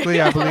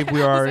 Technically, I believe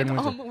we I are was in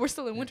like, winter. we're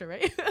still in winter,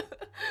 right?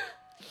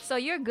 So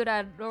you're good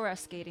at roller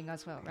skating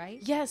as well, right?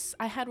 Yes,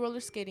 I had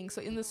roller skating.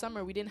 So in the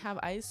summer we didn't have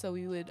ice, so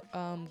we would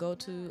go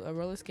to a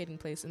roller skating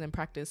place and then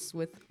practice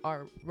with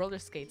our roller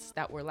skates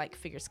that were like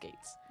figure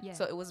skates. Yeah.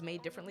 So it was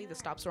made differently. The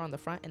stops were on the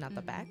front and not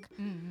the back.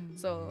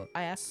 So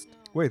I asked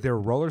Wait, they're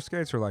roller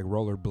skates or like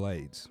roller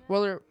blades?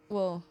 roller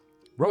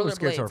Skates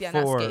blades, are yeah,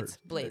 for not skates,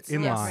 blades.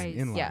 inline. Yes. Blades.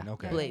 Inline. Yeah,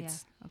 Okay.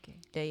 blades. Okay.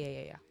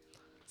 Yeah.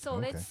 So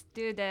Okay. let's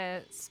do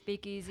the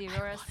speakeasy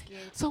roller skate.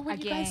 So when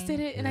you guys did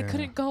again. it and I Yeah.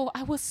 couldn't go,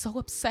 I was so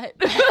upset.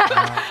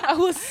 I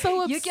was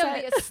so upset. You can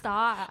be a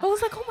star. I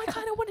was like, oh my god,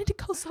 I wanted to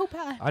go so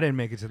bad. I didn't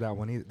make it to that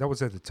one either. That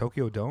was at the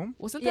Tokyo Dome?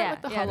 Wasn't Yeah, that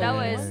like the yeah, that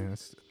Halloween was- one?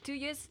 that's- 2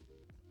 years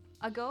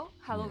ago,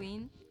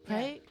 Halloween.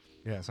 Right?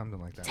 yeah, something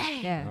like that.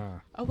 Dang. Yeah.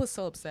 I was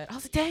so upset. I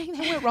was like, dang,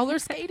 they went roller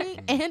skating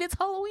and it's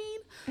Halloween.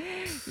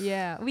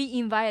 Yeah. We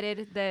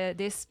invited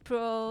this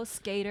pro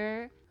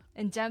skater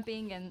and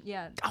jumping and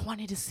yeah. I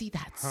wanted to see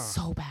that Huh.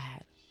 so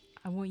bad.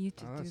 I want you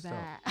to Oh, do that's dope.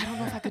 that. I don't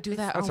know if I could do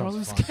that That on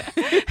roller sounds fun.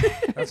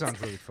 skating. That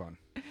sounds really fun.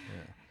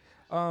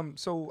 Yeah.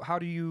 So how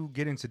do you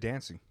get into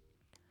dancing?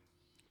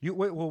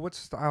 What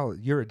style?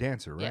 You're a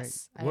dancer, right?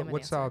 Yes, I am a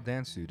what style dancer.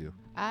 dance do you do?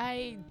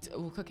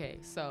 Okay,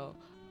 so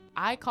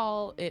I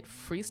call it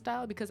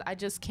freestyle because I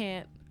just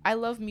can't. I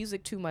love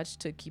music too much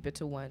to keep it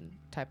to one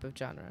type of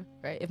genre,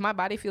 right? If my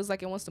body feels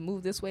like it wants to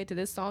move this way to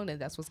this song, then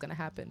that's what's gonna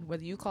happen.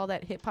 Whether you call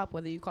that hip hop,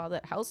 whether you call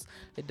that house,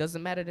 it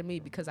doesn't matter to me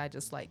because I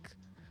just like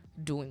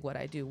doing what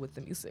I do with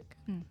the music.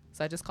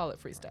 So I just call it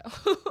freestyle.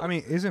 I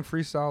mean, isn't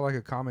freestyle like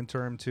a common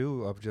term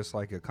too, of just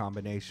like a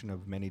combination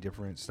of many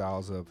different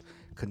styles of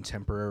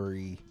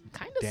contemporary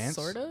Kind of, dance?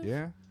 sort of.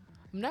 Yeah.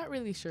 I'm not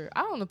really sure.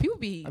 I don't know. People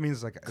be. I mean,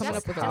 it's like Coming it's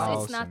up with like a-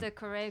 house It's not and- the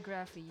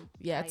choreography.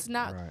 yeah, it's type.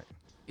 not. right.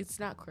 It's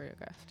not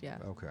choreographed. Yeah.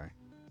 Okay.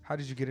 How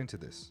did you get into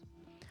this?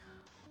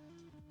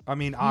 I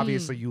mean,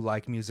 obviously you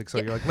like music, so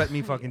you're like, let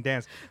me fucking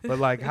dance. But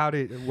like, how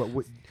did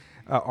what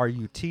are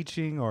you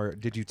teaching or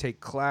did you take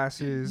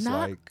classes?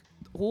 Not- Like,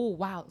 Oh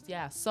wow,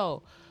 yeah.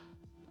 So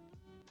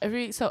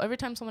every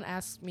time someone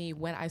asks me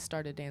when I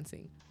started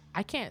dancing,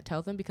 I can't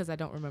tell them because I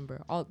don't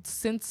remember.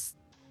 Since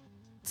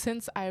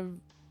I've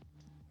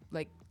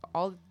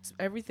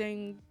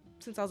everything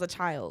since I was a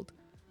child,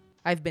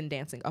 I've been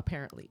dancing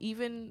apparently.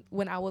 Even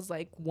when I was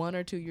like 1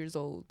 or 2 years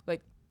old,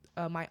 like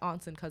my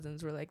aunts and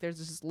cousins were like, there's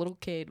this little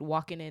kid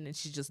walking in and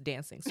she's just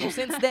dancing. So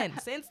since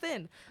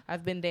then,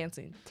 I've been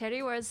dancing.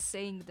 Terry was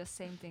saying the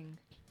same thing.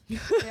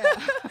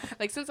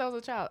 Like since I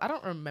was a child. I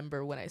don't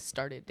remember when I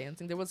started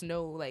dancing. There was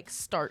no like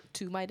start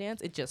to my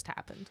dance. It just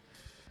happened.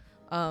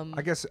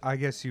 I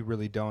guess you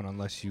really don't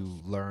unless you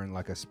learn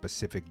like a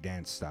specific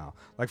dance style.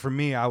 Like for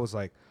me, I was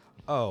like,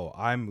 oh,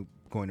 I'm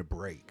going to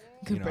break.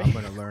 I'm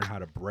going to learn how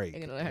to break.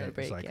 I'm gonna learn how to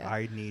break, It's like yeah.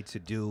 I need to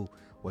do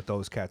what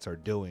those cats are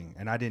doing,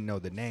 and I didn't know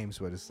the names,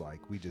 but it's like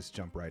we just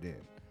jump right in.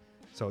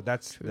 So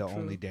that's the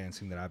only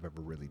dancing that I've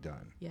ever really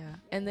done. Yeah.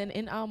 And then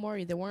in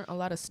Aomori, there weren't a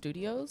lot of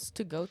studios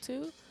to go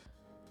to.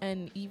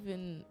 And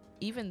even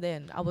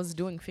then, I was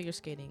doing figure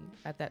skating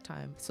at that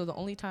time. So the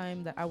only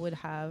time that I would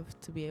have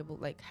to be able,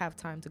 like, have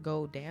time to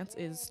go dance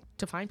is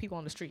to find people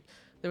on the street.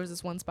 There was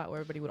this one spot where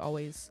everybody would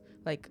always,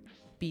 like,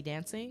 be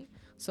dancing.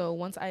 So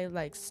once I,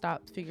 like,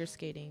 stopped figure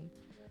skating,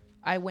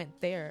 I went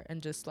there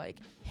and just, like,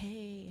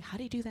 hey, how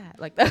do you do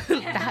that? Like,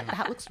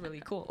 that looks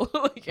really cool.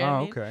 Like, you know what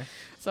I mean? Okay.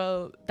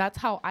 So that's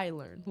how I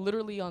learned,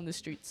 literally on the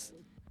streets.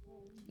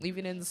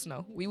 Even in the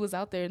snow. We was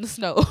out there in the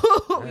snow.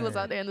 We was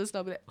out there in the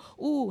snow. Be like,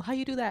 ooh, how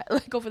you do that?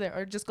 Like over there.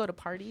 Or just go to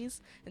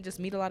parties and just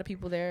meet a lot of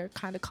people there,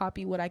 kind of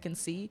copy what I can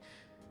see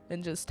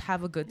and just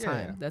have a good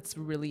time. Yeah. That's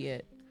really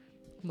it.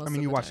 I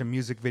mean, you watch a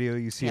music video,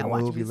 you see a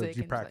watch move, music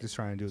you and practice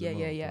trying to do the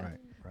move. yeah. Right.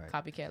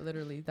 Copycat,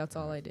 literally. That's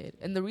all I did.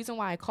 And the reason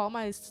why I call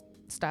my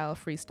style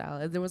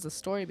freestyle is there was a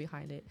story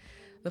behind it.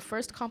 The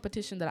first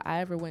competition that I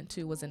ever went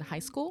to was in high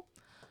school.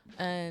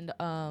 And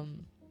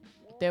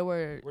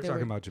We're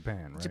talking about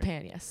Japan, right?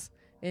 Japan, yes.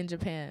 In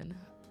Japan.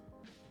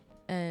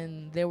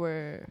 And there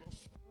were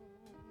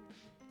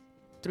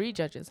 3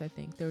 judges, I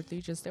think. There were 3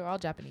 judges. They were all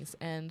Japanese.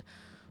 And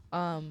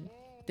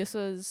this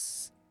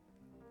was,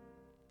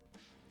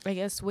 I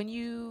guess, when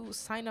you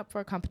sign up for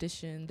a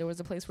competition, there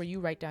was a place where you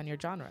write down your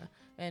genre.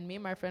 And me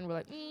and my friend were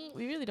like,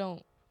 we really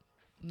don't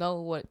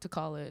know what to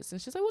call it. And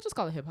she's like, we'll just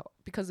call it hip-hop.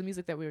 Because the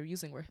music that we were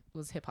using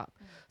was hip-hop.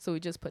 So we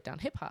just put down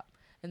hip-hop.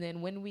 And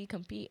then when we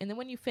compete, and then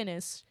when you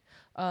finish,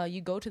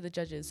 you go to the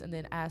judges and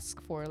then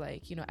ask for,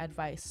 like, you know,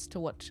 advice to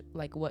what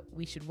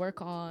we should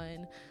work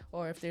on,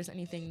 or if there's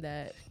anything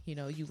that, you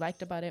know, you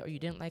liked about it or you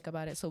didn't like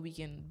about it, so we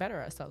can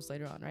better ourselves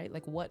later on, right?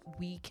 Like what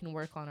we can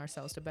work on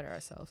ourselves to better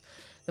ourselves.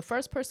 The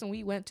first person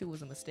we went to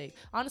was a mistake.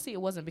 Honestly,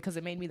 it wasn't, because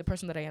it made me the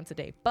person that I am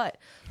today. But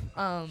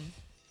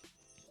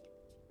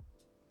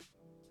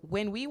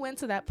when we went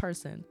to that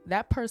person,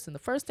 the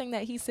first thing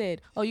that he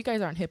said, oh, you guys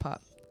aren't hip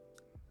hop.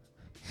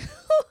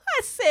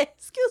 I said,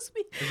 excuse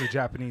me. This is a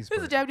Japanese This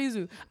is a Japanese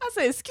dude. I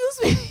said, excuse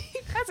me.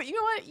 I said, you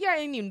know what? Yeah, I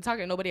ain't even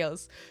talking to nobody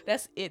else.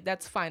 That's it.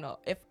 That's final.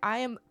 If I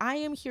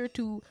am here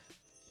to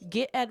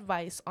get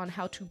advice on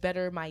how to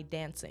better my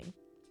dancing.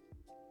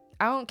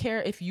 I don't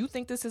care if you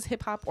think this is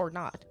hip hop or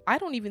not. I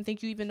don't even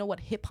think you even know what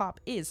hip hop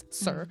is,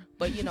 sir.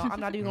 But you know, I'm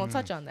not even gonna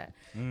touch on that.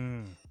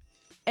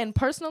 And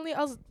personally,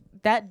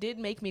 that did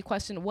make me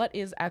question what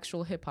is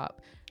actual hip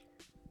hop.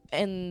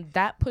 And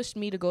that pushed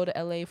me to go to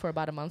LA for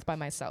about a month by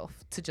myself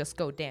to just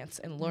go dance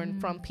and learn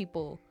from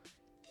people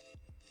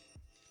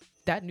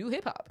that knew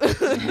hip hop.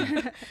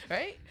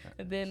 Right?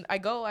 And then I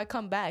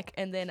come back.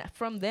 And then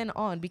from then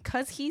on,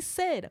 because he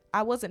said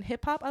I wasn't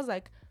hip hop, I was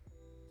like,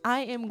 I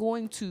am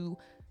going to,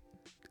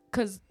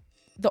 because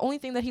the only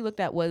thing that he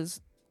looked at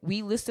was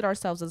we listed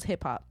ourselves as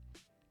hip hop.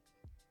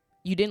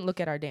 You didn't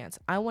look at our dance.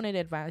 I wanted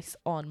advice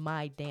on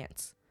my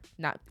dance,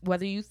 not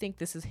whether you think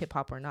this is hip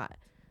hop or not.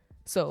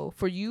 So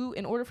for you,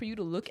 in order for you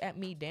to look at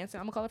me dancing,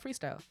 I'm gonna call it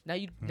freestyle. Now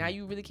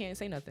you really can't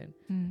say nothing.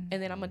 And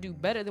then I'm gonna do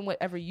better than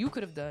whatever you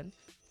could have done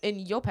in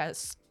your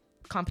past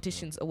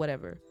competitions or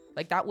whatever.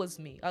 Like that was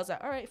me. I was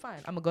like, all right, fine.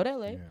 I'm gonna go to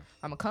LA. I'm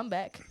gonna come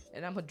back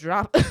and I'm gonna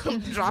drop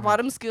all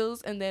them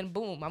skills, and then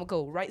boom, I'm gonna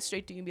go right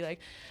straight to you and be like,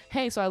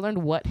 hey, so I learned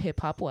what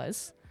hip hop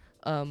was.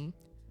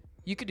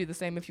 You could do the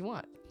same if you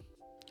want.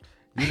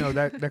 You know,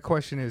 that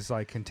question is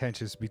like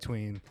contentious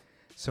between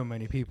so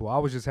many people. I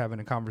was just having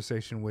a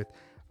conversation with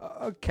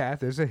a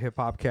cat. There's a hip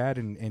hop cat,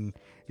 and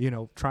you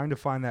know, trying to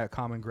find that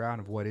common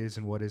ground of what is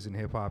and what isn't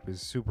hip hop is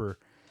super.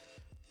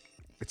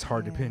 It's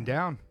hard to pin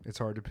down.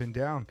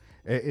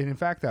 And in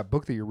fact, that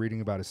book that you're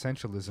reading about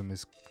essentialism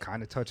is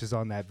kind of touches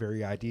on that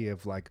very idea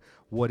of like,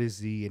 what is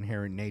the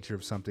inherent nature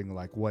of something?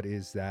 Like, what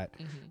is that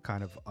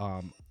kind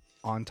of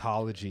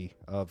ontology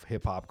of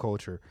hip hop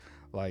culture?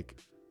 Like,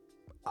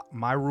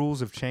 my rules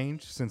have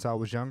changed since I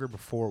was younger.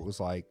 Before it was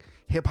like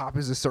hip hop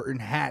is a certain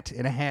hat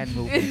and a hand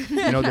movement.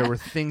 You know, there were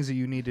things that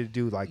you needed to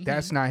do. Like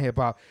that's not hip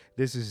hop.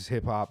 This is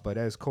hip hop. But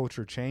as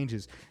culture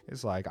changes,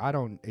 it's like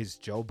is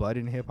Joe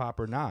Budden hip hop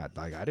or not?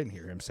 Like I didn't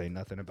hear him say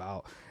nothing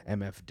about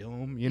MF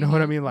Doom. You know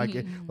what I mean?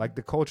 Like like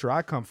the culture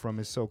I come from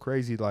is so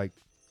crazy. Like,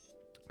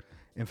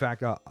 in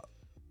fact,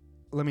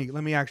 let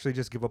me actually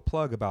just give a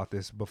plug about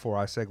this before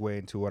I segue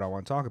into what I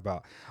want to talk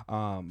about.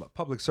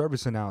 Public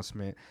service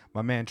announcement.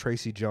 My man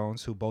Tracy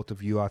Jones, who both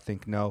of you I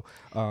think know,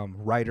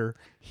 writer.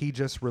 He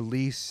just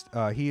released.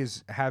 He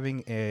is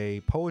having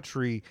a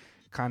poetry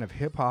kind of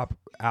hip hop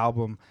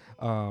album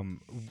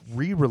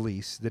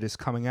re-release that is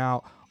coming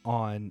out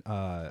on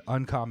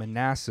Uncommon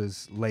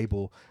NASA's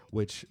label,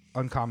 which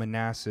Uncommon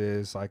NASA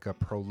is like a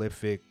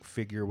prolific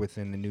figure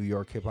within the New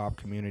York hip hop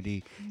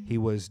community. He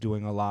was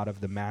doing a lot of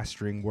the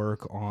mastering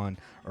work on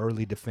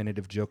early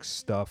Definitive Jux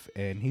stuff,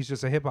 and he's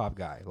just a hip hop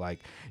guy, like,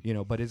 you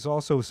know, but it's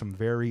also some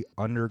very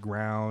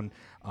underground,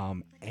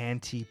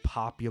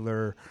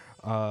 anti-popular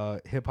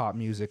hip hop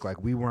music.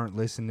 Like, we weren't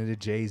listening to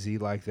Jay-Z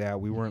like that.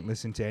 We weren't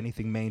listening to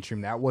anything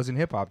mainstream. That wasn't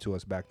hip hop to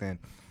us back then.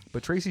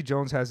 But Tracy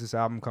Jones has this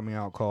album coming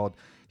out called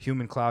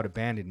Human Cloud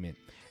Abandonment.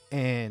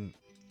 And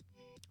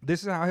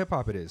this is how hip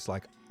hop it is.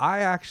 Like, I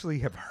actually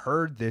have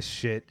heard this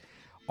shit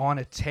on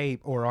a tape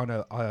or on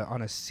a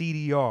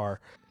CDR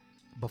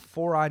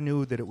before I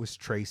knew that it was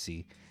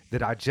Tracy.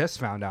 That I just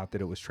found out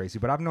that it was Tracy.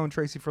 But I've known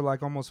Tracy for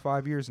like almost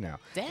 5 years now.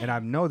 Damn. And I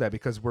know that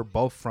because we're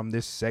both from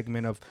this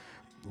segment of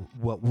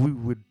what we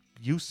would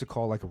used to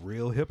call like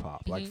real hip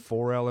hop, like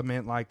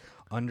 4-element, like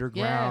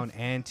underground,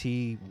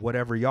 anti,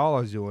 whatever y'all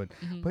are doing.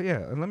 But yeah,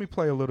 and let me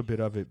play a little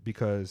bit of it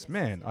because,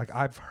 man, like,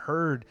 I've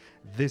heard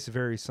this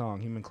very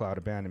song, Human Cloud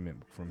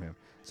Abandonment, from him.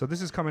 So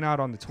this is coming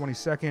out on the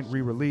 22nd,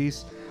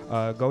 re-release.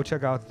 Go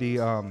check out the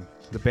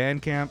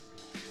Bandcamp.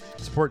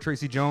 Support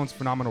Tracy Jones,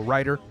 phenomenal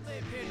writer.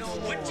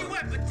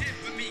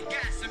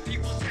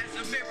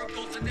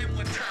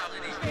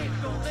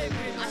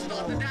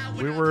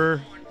 We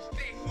were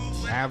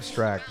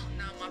abstract.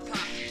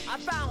 I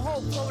found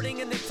hope floating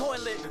in the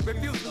toilet,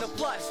 refusing to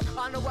flush.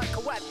 I know I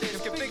can wet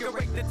this,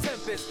 configurate the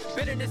tempest.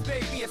 Bitterness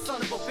made me a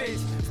son of a bitch.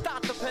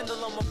 Stop the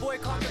pendulum,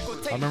 avoid karmic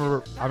rotation.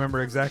 I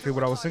remember exactly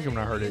what I was thinking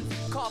when I heard it.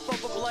 Cough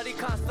up a bloody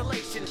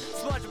constellation.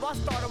 Smudge my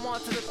stardom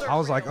onto the third. I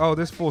was like, oh,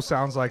 this fool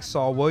sounds like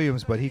Saul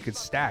Williams, but he could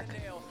stack.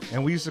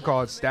 And we used to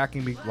call it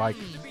stacking, like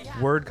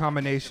word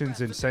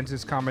combinations and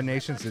sentence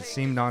combinations that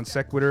seem non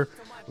sequitur,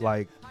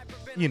 like,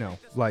 you know,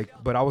 like,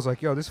 but I was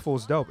like, yo, this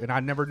fool's dope. And I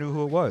never knew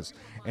who it was.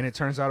 And it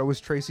turns out it was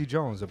Tracy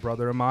Jones, a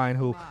brother of mine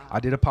who I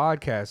did a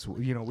podcast,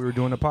 you know, we were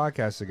doing a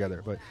podcast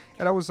together. But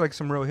yeah, that was like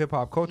some real hip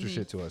hop culture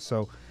shit to us.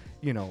 So,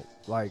 you know,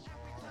 like,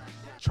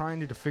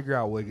 trying to figure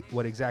out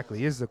what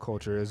exactly is the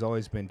culture has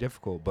always been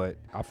difficult, but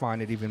I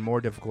find it even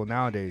more difficult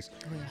nowadays.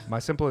 My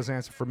simplest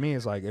answer for me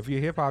is like, if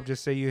you're hip hop,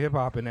 just say you hip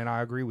hop, and then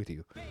I agree with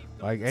you.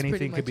 Like,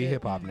 anything could be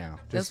hip hop now.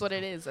 That's what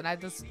it is, and I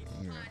just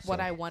what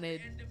I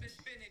wanted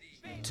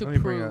to let me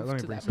prove bring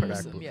to that some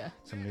person.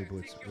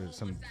 back,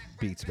 some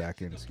beats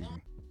back in. Excuse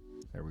me.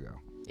 There we go.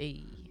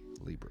 Hey.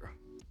 Libra.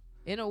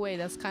 In a way,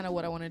 that's kind of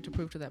what I wanted to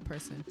prove to that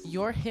person.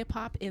 Your hip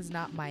hop is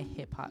not my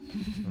hip hop.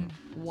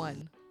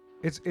 One.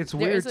 It's there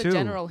weird is a too.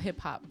 general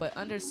hip hop, but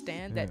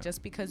understand that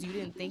just because you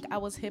didn't think I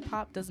was hip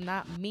hop does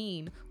not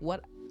mean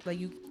what, like,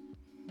 you,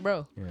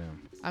 bro. Yeah.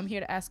 I'm here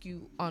to ask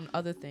you on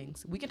other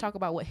things. We can talk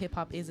about what hip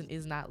hop is and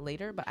is not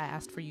later, but I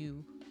asked for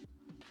you,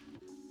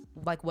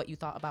 like, what you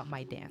thought about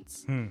my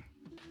dance.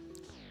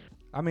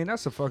 I mean,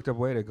 that's a fucked up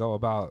way to go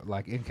about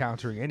like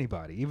encountering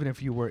anybody. Even if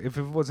it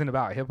wasn't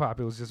about hip hop,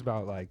 it was just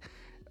about like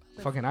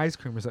fucking ice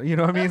cream or something. You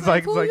know what I mean? It's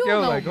like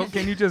yo, like, oh,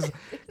 can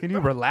you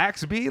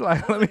relax, B?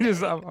 Like, let me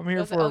just, I'm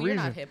here for a reason. You're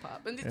not hip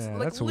hop, and it's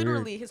like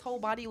literally his whole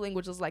body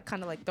language is like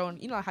kind of like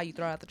throwing. You know how you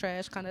throw out the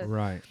trash, kind of.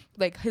 Right.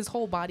 Like his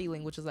whole body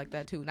language is like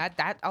that too. And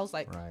I was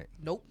like, right.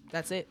 Nope,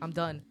 that's it. I'm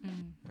done.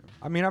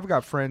 I mean, I've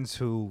got friends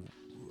who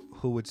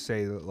would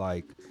say that,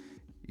 like,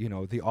 you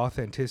know, the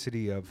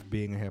authenticity of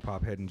being a hip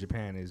hop head in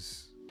Japan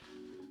is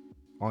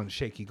on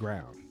shaky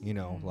ground, you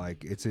know,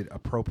 like, it's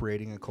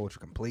appropriating a culture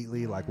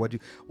completely. Like, what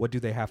do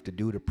they have to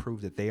do to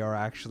prove that they are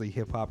actually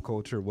hip hop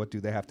culture? What do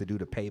they have to do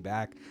to pay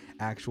back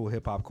actual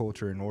hip hop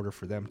culture in order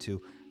for them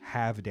to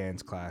have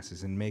dance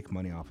classes and make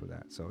money off of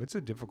that? So it's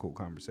a difficult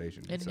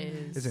conversation. It's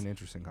an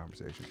interesting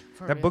conversation.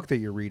 That book that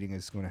you're reading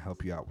is going to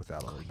help you out with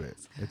that a little bit.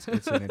 It's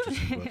an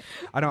interesting book.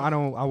 I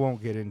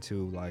won't get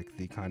into like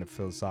the kind of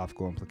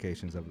philosophical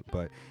implications of it,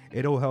 but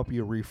it'll help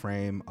you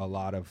reframe a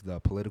lot of the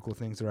political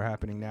things that are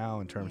happening now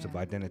in terms of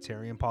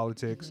identitarian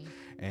politics.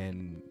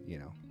 And, you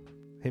know,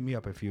 hit me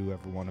up if you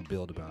ever want to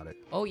build about it.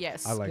 Oh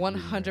yes, I like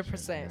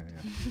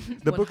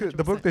 100%.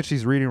 The book that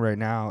she's reading right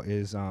now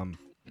is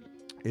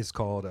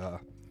called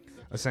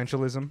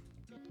Essentialism.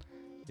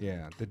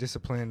 Yeah, the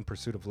disciplined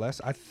pursuit of less.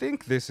 I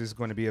think this is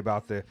going to be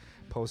about the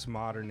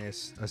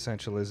postmodernist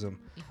essentialism,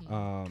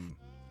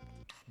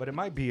 but it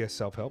might be a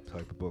self-help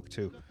type of book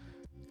too.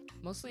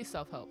 Mostly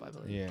self-help, I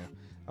believe. Yeah.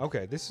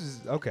 Okay, this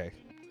is okay.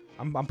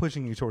 I'm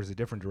pushing you towards a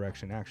different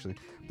direction actually,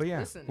 but yeah.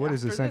 Listen, what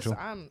is essential?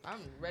 This, I'm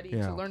ready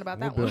to learn about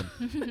that build.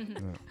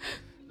 one.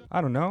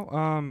 I don't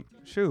know.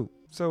 Shoot.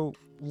 So,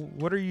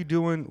 what are you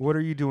doing? What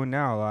are you doing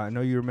now? I know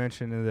you were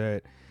mentioning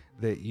that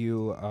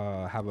you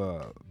have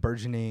a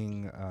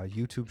burgeoning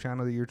YouTube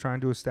channel that you're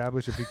trying to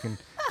establish. If you can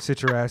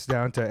sit your ass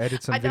down to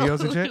edit some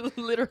videos and shit.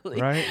 Literally.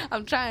 Right?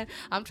 I'm trying.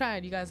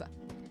 You guys,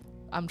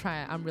 I'm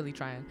trying. I'm really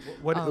trying.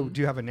 What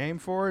do you have a name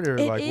for it, or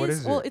like what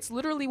is it? Well, it's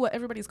literally what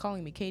everybody's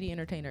calling me, KT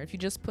Entertainer. If you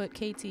just put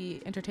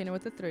KT Entertainer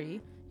with a 3,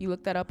 you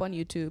look that up on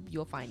YouTube,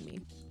 you'll find me.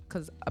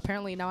 Because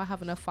apparently now I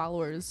have enough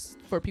followers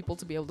for people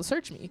to be able to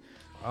search me.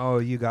 Oh,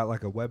 you got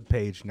like a web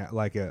page now,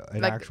 like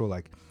an actual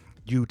like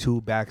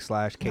YouTube / KT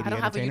Entertainer. I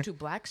don't have a YouTube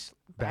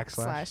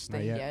Backslash? Not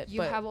thing yet? yet. You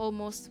but have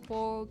almost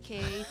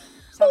 4K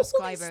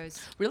subscribers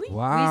really?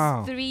 Wow.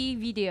 with 3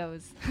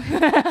 videos.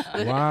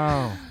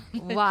 Wow.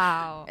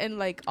 Wow. and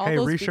like all Hey,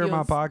 those reshare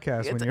my videos-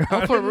 podcast when It's- you're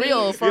oh, on. for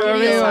real, for You know what I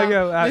mean? real. Like,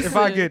 yeah, if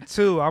I Listen. get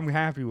 2, I'm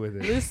happy with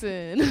it.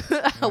 Listen,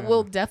 I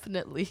will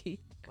definitely.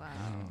 Wow.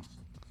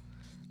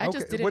 I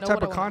just didn't what know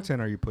type what of I wanted.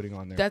 content are you putting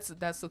on there?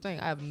 That's the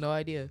thing. I have no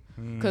idea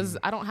because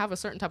I don't have a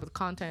certain type of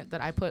content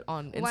that I put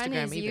on Instagram One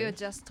is either. you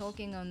just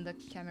talking on the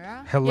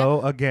camera.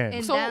 Hello again.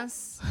 And So-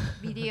 dance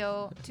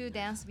video, 2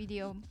 dance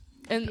video.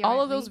 And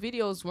all of those apparently.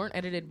 videos weren't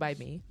edited by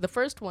me. The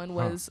first one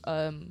was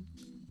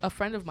a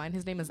friend of mine.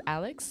 His name is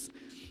Alex,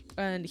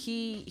 and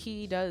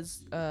he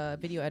does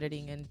video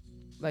editing and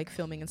like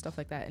filming and stuff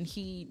like that. And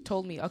he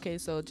told me, okay,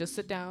 so just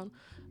sit down,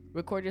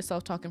 record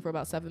yourself talking for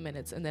about 7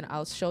 minutes, and then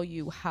I'll show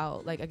you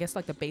how, like, I guess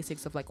like the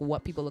basics of like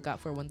what people look out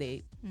for when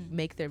they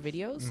make their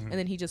videos. And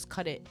then he just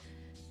cut it.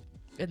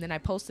 And then I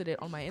posted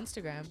it on my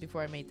Instagram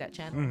before I made that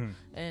channel,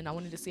 and I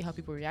wanted to see how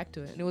people react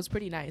to it, and it was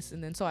pretty nice.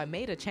 And then so I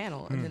made a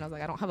channel, and then I was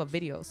like, I don't have a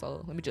video,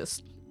 so let me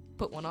just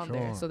put one on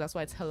there. Sure. So that's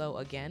why it's Hello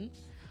Again.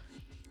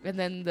 And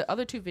then the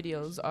other 2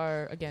 videos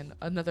are again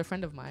another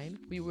friend of mine.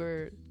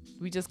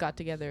 We just got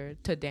together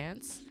to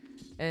dance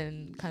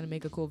and kind of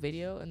make a cool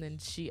video, and then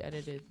she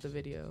edited the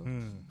video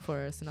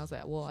for us. And I was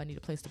like, well, I need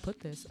a place to put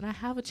this, and I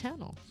have a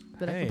channel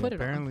that I Hey, can put it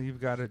on. apparently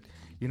you've got to,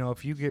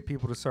 if you get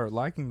people to start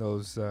liking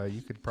those,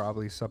 you could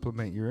probably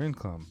supplement your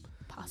income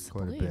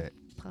Possibly. quite a bit.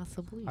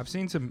 Possibly. I've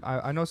seen some.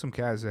 I know some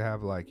cats that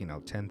have like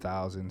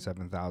 10,000,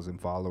 7,000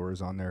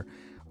 followers on their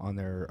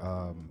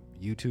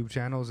YouTube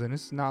channels, and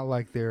it's not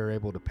like they're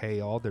able to pay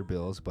all their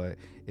bills, but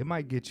it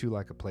might get you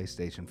like a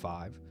PlayStation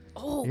 5.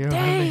 Oh, You know what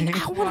I dang. mean?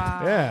 I want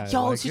Wow. Yeah,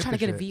 Yo, like, she's get trying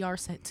to the get a shit. VR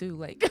set too.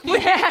 Like,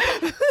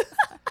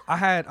 I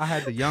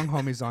had the young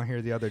homies on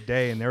here the other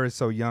day, and they were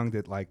so young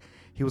that like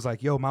he was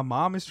like, "Yo, my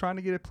mom is trying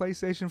to get a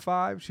PlayStation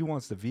 5. She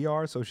wants the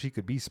VR so she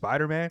could be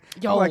Spider-Man."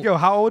 Yo. I'm like, "Yo,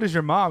 how old is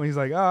your mom?" He's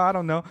like, "Oh, I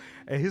don't know."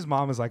 And his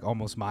mom is like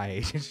almost my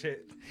age and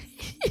shit.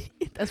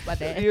 that's my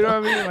dad. You know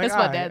what I mean? Like, That's my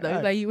alright, dad though.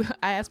 alright. Like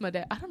I asked my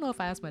dad. I don't know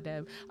if I asked my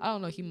dad. I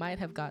don't know. He might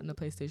have gotten a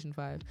PlayStation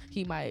 5.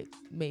 He might,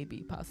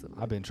 maybe,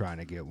 possibly. I've been trying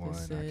to get one. I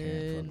Listen.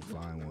 can't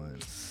fucking find one.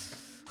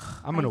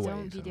 I'm gonna I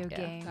don't wait. so. video Yeah.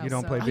 games. You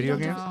don't So- play Oh, video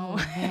you games? don't? Oh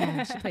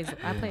man, she plays.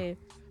 I play.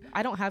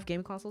 I don't have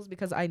game consoles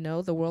because I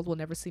know the world will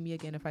never see me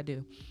again if I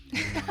do.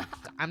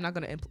 I'm not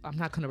gonna. I'm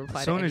not gonna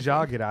reply. As to soon as anything.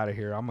 y'all get out of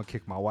here, I'm gonna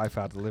kick my wife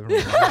out the living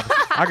room.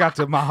 I got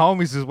to. My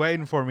homies is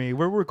waiting for me.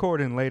 We're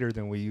recording later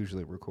than we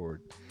usually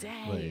record.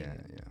 Dang. But yeah.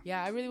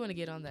 Yeah, I really want to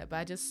get on that, but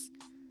I just.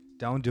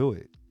 Don't do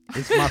it.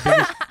 It's my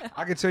biggest.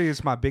 I can tell you,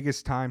 it's my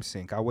biggest time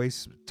sink. I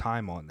waste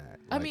time on that.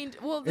 I Like, mean,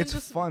 well, then it's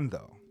just fun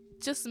though.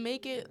 just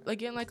make it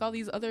again like all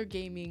these other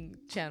gaming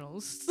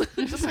channels.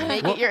 Just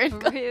make it your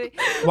income. Really?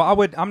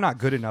 Well, I'm not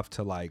good enough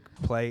to like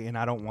play, and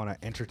I don't want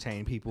to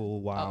entertain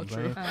people while Oh, I'm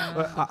true. playing.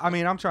 But I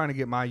mean, I'm trying to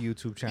get my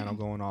YouTube channel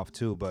going off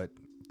too, but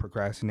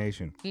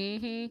procrastination.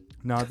 Mm-hmm.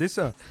 No, this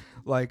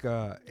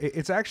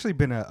it's actually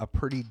been a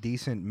pretty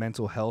decent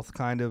mental health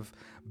kind of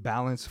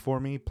balance for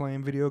me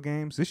playing video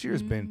games. This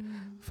year's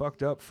been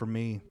fucked up for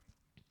me.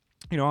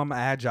 I'm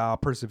agile,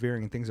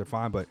 persevering, and things are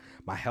fine, but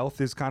my health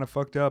is kind of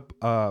fucked up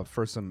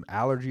for some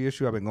allergy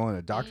issue. I've been going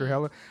to Dr.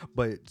 Hella,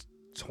 but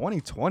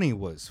 2020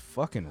 was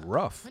fucking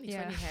rough. 2020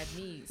 Yeah. had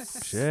me.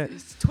 Shit.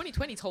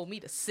 2020 told me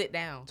to sit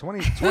down.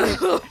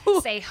 2020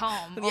 Stay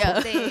home Yeah.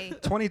 all day.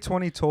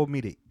 2020 told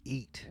me to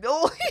eat.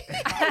 No.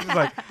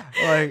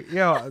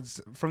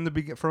 It's from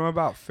from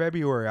about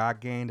February, I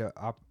gained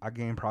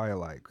probably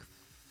like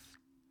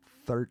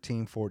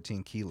 13,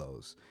 14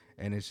 kilos.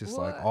 And it's just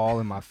like What? all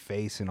in my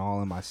face and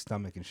all in my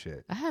stomach and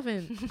shit. I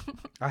haven't.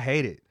 I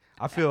hate it.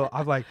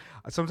 I'm like,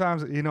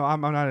 sometimes,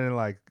 I'm not in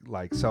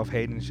like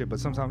self-hating and shit, but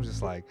sometimes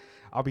just like,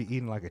 I'll be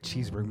eating like a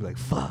cheeseburger and be like,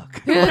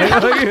 fuck.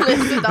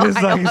 Listen,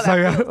 though, I know how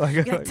that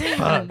like, Yeah, like, damn,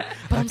 fuck.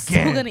 but I'm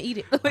still Again. gonna eat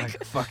it.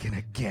 Like fucking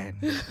again.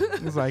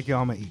 It's like, yo,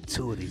 I'm gonna eat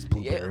 2 of these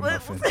blueberry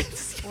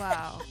muffins.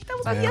 Wow. That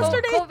was But Yeah.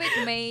 yesterday.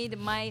 COVID made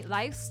my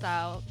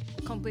lifestyle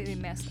completely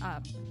messed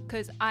up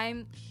because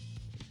I'm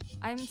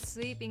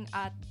sleeping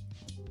at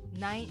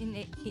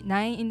 9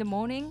 in the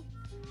morning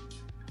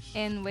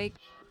and wake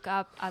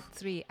up at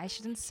 3. I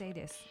shouldn't say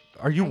this.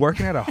 Are you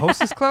working at a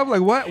hostess club?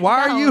 Like what?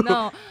 Why are you?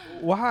 No.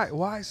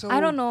 Why so? I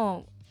don't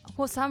know.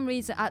 For some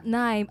reason at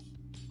night,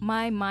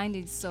 my mind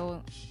is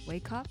so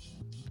wake up.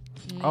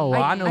 Oh,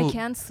 well, I know. I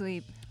can't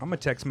sleep. I'm gonna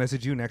text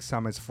message you next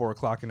time it's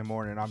 4:00 in the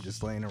morning and I'm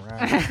just laying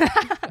around.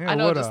 I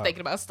know, just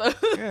thinking about stuff.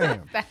 Yeah.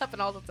 That happen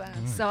all the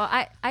time. So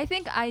I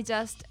think I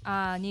just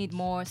need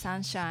more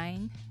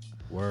sunshine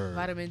Word.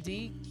 Vitamin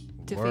D.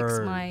 to Word.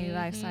 fix my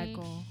life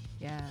cycle.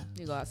 Yeah.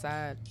 You go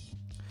outside.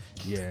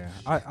 Yeah.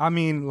 I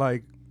mean,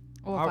 like,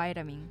 Or I-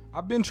 vitamin.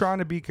 I've been trying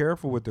to be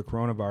careful with the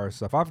coronavirus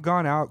stuff. I've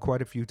gone out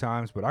quite a few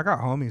times, but I got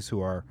homies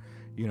who are,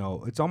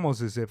 it's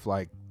almost as if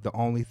like the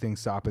only thing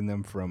stopping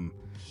them from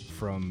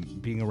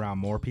being around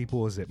more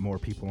people is that more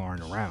people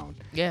aren't around.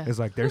 Yeah. It's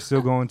like they're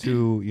still going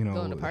to,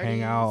 Going to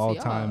hang out all the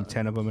parties, time, yeah.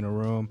 10 of them in a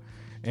room.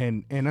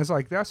 And it's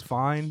like, that's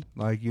fine.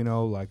 Like, you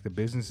know, like the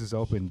business is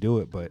open, do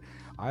it. But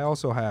I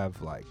also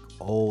have like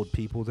old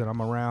people that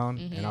I'm around,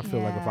 and I feel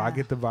like if I Yeah.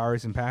 get the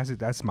virus and pass it,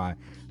 that's my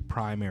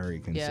primary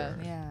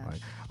concern. Yeah.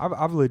 Like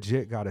I've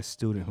legit got a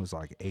student who's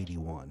like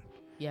 81.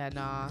 Yeah,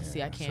 nah.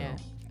 See, I can't.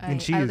 And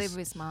she I is- live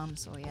with mom,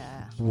 so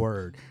yeah.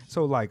 Word.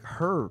 So like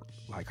her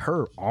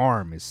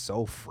arm is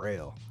so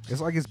frail.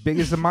 It's like as big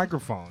as the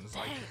microphone. It's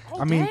like,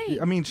 I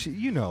mean, she,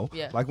 you know,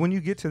 Yeah. like when you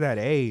get to that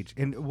age,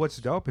 and what's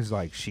dope is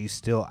like she's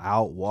still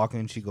out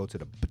walking. She go to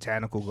the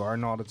botanical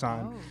garden all the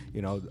time.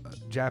 You know,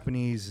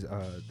 Japanese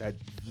that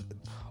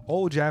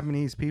old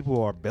Japanese people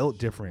are built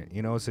different.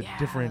 You know, it's a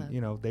different.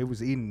 You know, they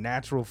was eating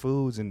natural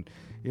foods and.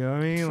 You know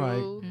what I mean?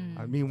 True.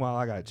 Like, meanwhile,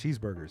 I got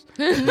cheeseburgers.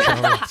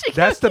 So,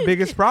 that's the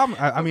biggest problem.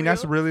 I mean,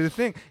 that's really the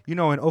thing. You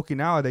know, in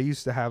Okinawa, they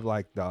used to have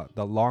like the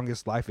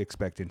longest life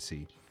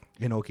expectancy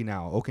in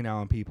Okinawa.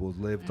 Okinawan people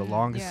live the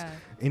longest Yeah.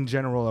 in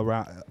general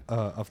around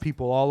of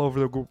people all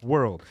over the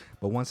world.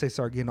 But once they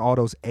start getting all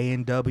those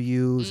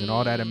A&Ws and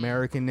all that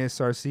Americanness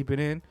starts seeping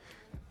in,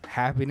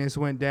 happiness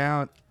went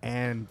down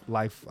and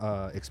life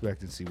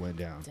expectancy went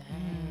down.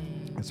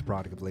 It's a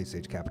product of late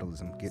stage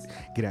capitalism.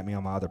 Get at me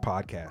on my other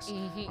podcast.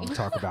 I'm gonna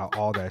talk about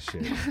all that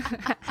shit.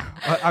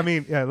 I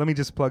mean, yeah, let me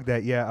just plug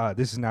that. Yeah,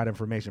 this is Not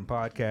Information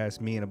Podcast.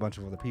 Me and a bunch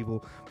of other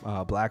people,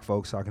 black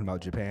folks talking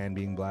about Japan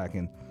being black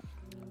and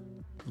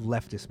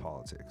leftist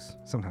politics.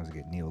 Sometimes I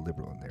get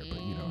neoliberal in there,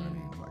 but you know what I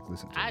mean. Like,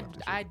 listen to leftist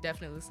shit. I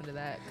definitely listen to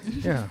that.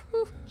 Yeah.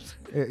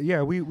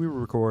 Yeah, we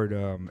record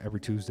every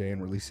Tuesday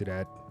and release it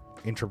at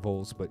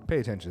intervals, but pay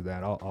attention to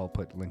that. I'll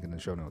put a link in the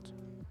show notes.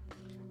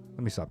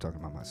 Let me stop talking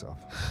about myself.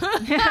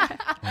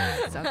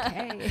 It's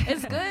okay.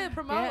 It's good.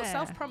 Promote, Yeah.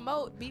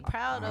 self-promote. Be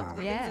proud of the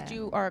things Yeah. that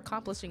you are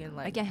accomplishing in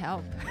life. I can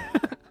help.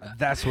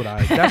 That's what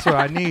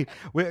I need.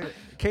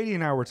 Katie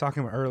and I were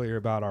talking earlier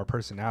about our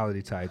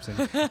personality types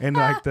and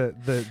like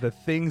the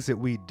things that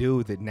we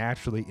do that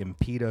naturally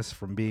impede us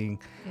from being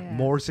Yeah.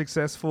 more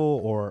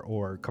successful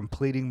or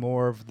completing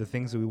more of the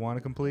things that we want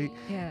to complete.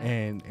 Yeah.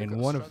 And You're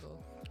gonna one struggle.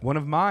 One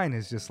of mine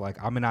is just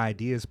like, I'm an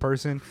ideas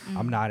person.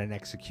 I'm not an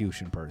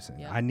execution person.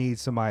 Yeah. I need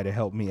somebody to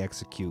help me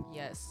execute.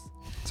 Yes.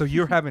 So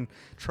you're having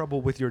trouble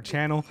with your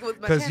channel With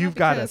my because channel you've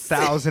got because-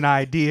 1,000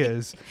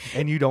 ideas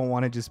and you don't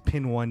want to just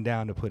pin one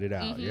down to put it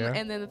out. Yeah.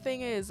 And then the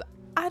thing is,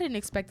 I didn't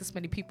expect this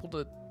many people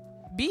to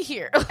be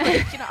here.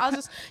 Like, you know, I was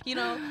just, you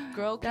know,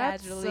 girl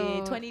That's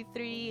casually, so-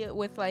 23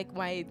 with like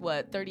my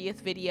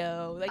 30th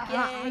video. Like,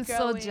 yeah, I'm so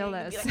growing.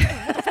 jealous. Be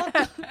like, what the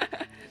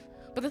fuck?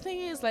 But the thing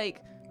is,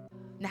 like,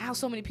 now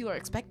so many people are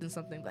expecting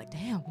something. Like,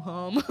 damn,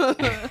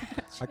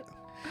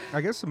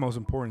 I guess the most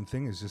important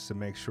thing is just to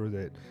make sure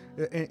that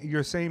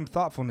your same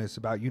thoughtfulness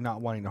about you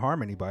not wanting to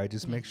harm anybody,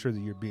 just make sure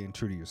that you're being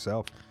true to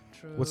yourself.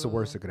 True. What's the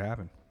worst that could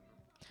happen?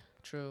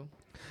 True.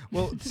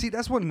 Well, see,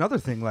 that's another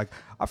thing. Like,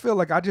 I feel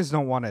like I just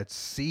don't want to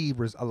see.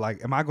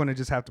 Like, am I going to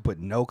just have to put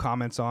no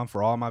comments on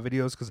for all my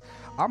videos? Because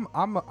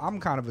I'm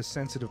kind of a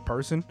sensitive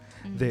person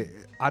that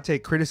I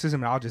take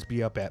criticism and I'll just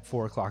be up at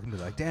 4 o'clock and be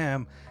like,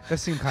 damn, that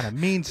seemed kind of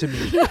mean to me.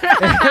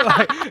 And,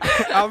 like,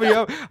 I'll be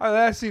up. Oh,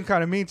 that seemed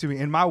kind of mean to me.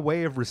 And my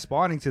way of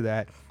responding to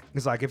that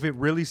is like, if it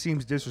really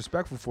seems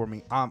disrespectful for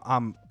me,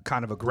 I'm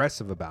kind of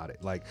aggressive about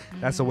it. Like,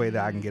 that's the way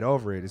that I can get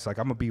over it. It's like,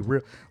 I'm gonna be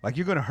real. Like,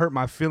 you're gonna hurt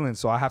my feelings,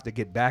 so I have to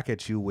get back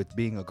at you with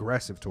being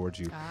aggressive towards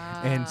you.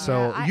 And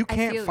so Yeah, you I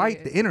can't feel fight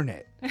you. the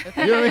internet. The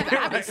thing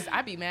is,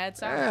 I'd be mad.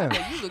 Sorry, Yeah. I'd be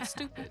like, you look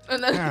stupid.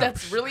 And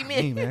that's really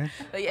Hey, me. man.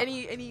 Like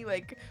any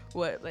like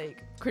what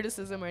like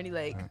criticism or any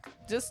like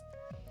just.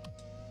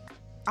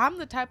 I'm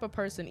the type of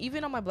person,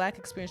 even on my Black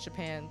Experience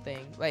Japan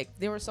thing, like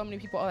there were so many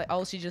people like,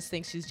 oh, she just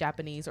thinks she's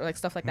Japanese or like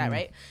stuff like that,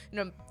 right? You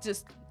know,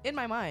 just in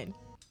my mind,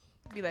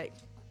 be like,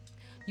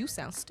 you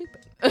sound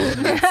stupid.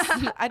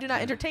 I do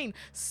not entertain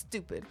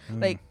stupid.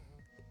 Like,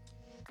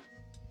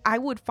 I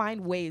would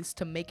find ways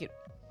to make it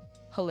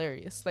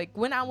hilarious. Like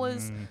when I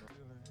was,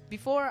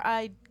 before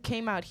I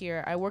came out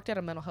here, I worked at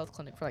a mental health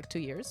clinic for like 2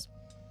 years.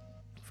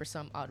 For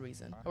some odd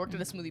reason, I worked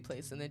at a smoothie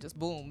place, and then just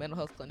boom, mental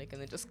health clinic,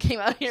 and then just came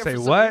out here. Say for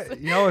some what?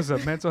 reason. You know, it's a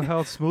mental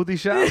health smoothie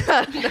shop.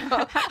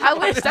 No, I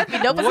wish that'd be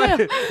dope as hell.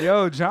 What?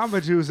 Yo,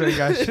 Jamba Juice ain't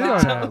got shit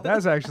on that.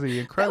 That's actually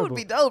That incredible. would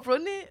be dope,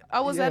 wouldn't it? I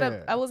was at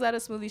Yeah. a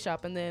smoothie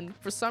shop, and then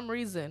for some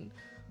reason,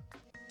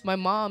 my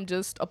mom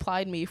just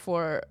applied me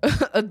for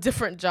a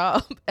different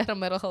job at a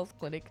mental health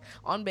clinic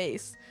on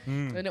base,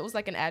 and it was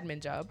like an admin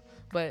job.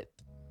 But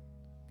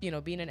you know,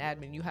 being an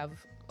admin, you have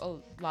a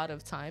lot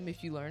of time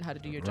if you learn how to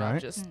do your job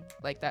Right. just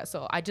like that.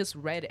 So I just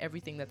read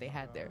everything that they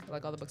had there,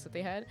 like all the books that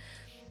they had.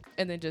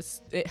 And then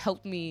just it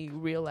helped me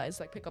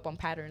realize, like, pick up on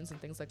patterns and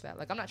things like that.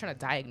 Like, I'm not trying to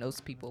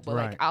diagnose people, but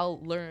Right. like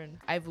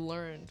I've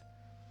learned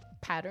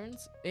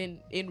patterns in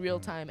real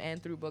time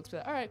and through books.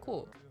 But all right,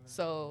 cool.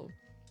 So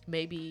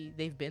maybe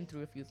they've been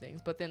through a few things,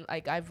 but then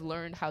like I've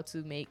learned how to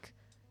make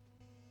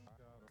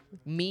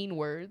mean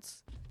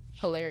words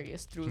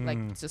hilarious through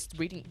like just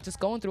reading, just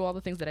going through all the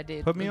things that I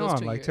did. Put me in those on.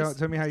 2 Like, years.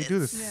 tell me how you do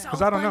this. so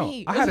Because I don't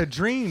funny. know. I had a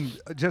dream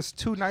just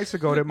 2 nights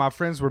ago that my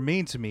friends were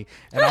mean to me,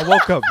 and I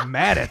woke up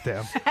mad at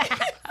them.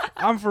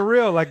 I'm for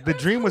real. Like the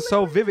dream was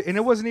so vivid, and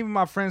it wasn't even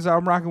my friends that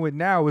I'm rocking with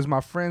now. It was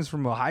my friends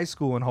from high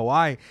school in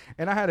Hawaii,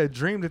 and I had a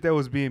dream that they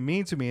was being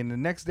mean to me. And the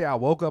next day I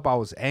woke up, I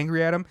was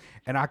angry at them,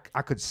 and I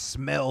could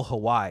smell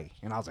Hawaii,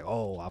 and I was like,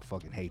 oh, I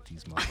fucking hate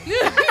these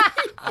motherfuckers.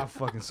 I'm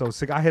fucking so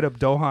sick. I hit up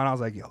Dohan. I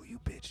was like, yo, you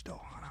bitch, Dohan.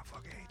 I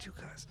fucking hate you,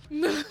 cuz.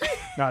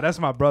 Nah, that's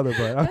my brother,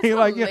 but I mean,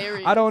 like, yeah,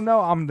 I don't know.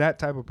 I'm that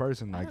type of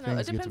person. Like, I don't know. It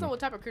things get depends to on me. what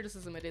type of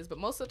criticism it is, but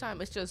most of the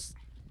time it's just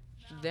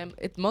them.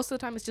 Most of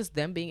the time it's just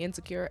them being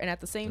insecure, and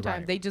at the same time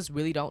Right. they just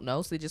really don't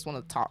know, so they just want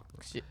to talk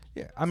shit.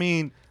 Yeah, I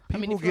mean,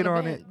 people if you get wanna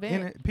on vent, it.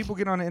 vent. People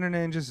get on the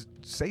internet and just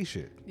say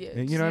shit. Yeah,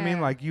 And you know what I mean?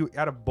 Yeah. Like you,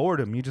 out of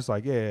boredom, you just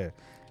like, yeah.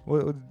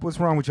 What's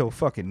wrong with your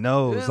fucking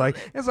nose? Like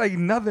it's like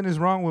nothing is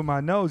wrong with my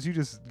nose. You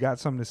just got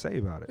something to say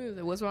about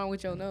it. What's wrong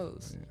with your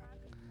nose?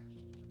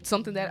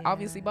 Something that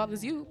obviously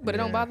bothers you, but it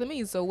don't Yeah. bother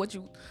me. So what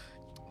you?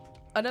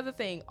 Another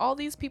thing, all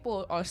these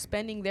people are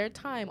spending their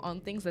time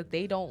on things that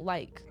they don't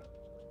like.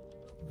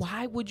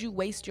 Why would you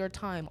waste your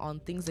time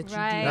on things that you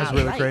Right. do That's not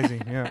really like?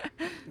 crazy. Yeah.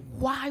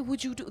 Why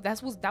would you do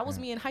that? Was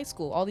me in high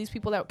school. All these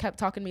people that kept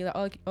talking to me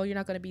like, oh, you're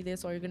not gonna be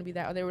this or you're gonna be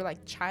that, or they were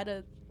like try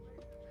to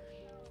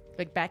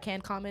like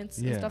backhand comments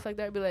Yeah. and stuff like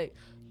that. Be like,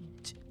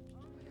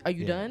 are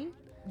you Yeah. done?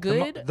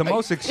 Good. The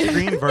most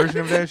extreme version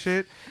of that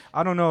shit.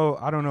 I don't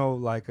know.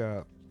 Like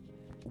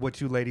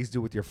what you ladies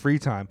do with your free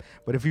time,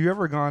 but if you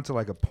ever gone to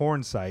like a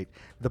porn site,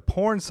 the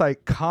porn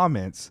site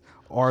comments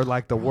are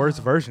like the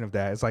worst version of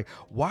that. It's like,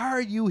 why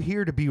are you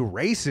here to be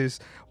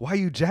racist? Why are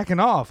you jacking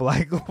off?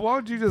 Like, why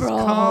don't you just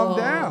calm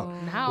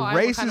down? Now I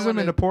kinda Racism wanna-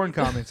 in the porn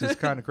comments is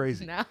kind of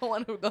crazy. Now I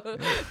want to go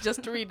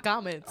just to read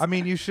comments. I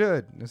mean, you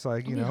should. It's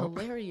like, you It'd be know,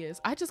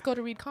 hilarious. I just go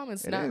to read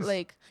comments. It Not is.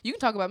 like you can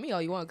talk about me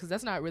all you want because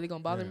that's not really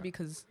gonna bother Yeah. me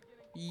because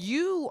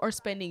you are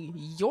spending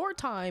your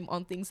time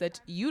on things that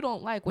you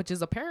don't like, which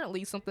is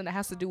apparently something that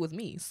has to do with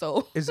me.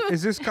 So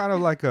is this kind of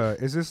like a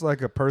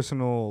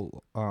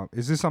personal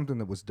is this something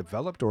that was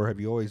developed, or have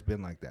you always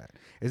been like that?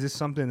 Is this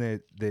something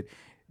that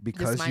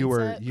because you were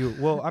mindset?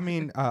 well, I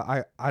mean,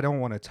 I don't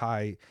want to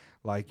tie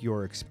like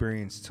your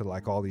experience to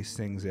like all these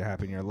things that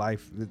happen in your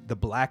life, the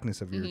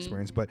blackness of your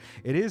experience, but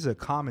it is a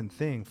common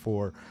thing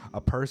for a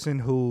person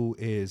who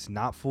is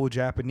not full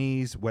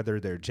Japanese, whether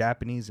they're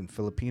Japanese and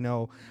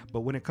Filipino, but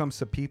when it comes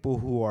to people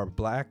who are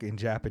black and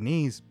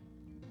Japanese,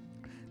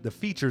 the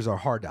features are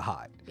hard to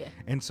hide. Yeah.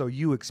 And so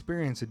you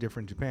experience a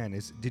different Japan.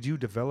 Did you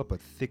develop a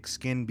thick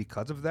skin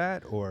because of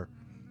that, or?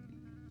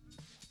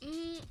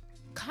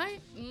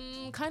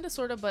 kind of,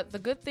 sort of. But the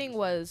good thing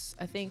was,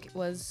 I think,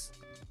 was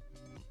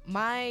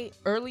my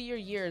earlier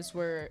years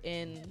were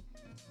in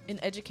an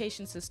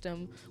education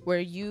system where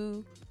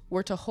you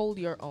were to hold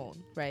your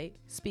own, right?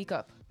 Speak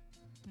up,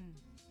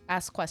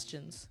 ask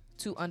questions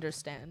to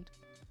understand,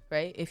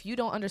 right? If you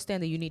don't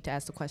understand, then you need to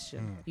ask the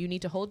question. You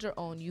need to hold your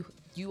own.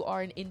 You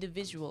are an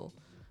individual.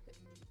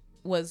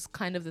 Was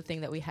kind of the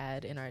thing that we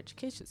had in our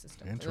education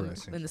system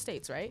Interesting. in the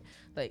States, right?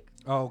 Like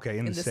Oh, okay,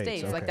 in the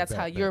States, Okay, like that's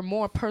how you're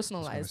more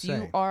personalized. You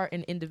say. are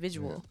an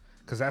individual.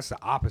 Because that's the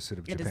opposite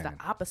of It Japan. is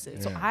the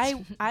opposite. So Yeah.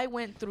 I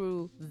went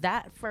through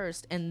that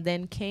first and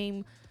then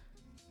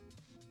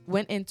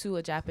went into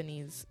a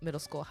Japanese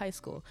middle school, high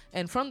school.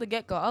 And from the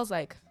get-go, I was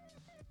like,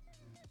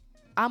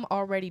 I'm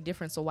already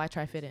different, so why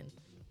try fit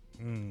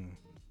in?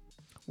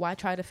 Why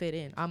try to fit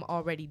in? I'm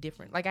already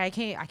different. Like I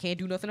can't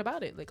do nothing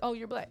about it. Like, oh,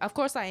 you're black. Of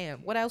course I am.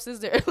 What else is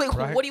there? Like,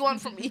 Right. what do you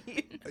want from me?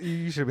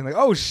 You should have been like,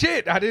 oh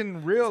shit, I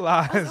didn't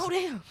realize. Oh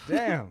damn.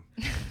 Damn.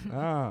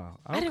 Oh,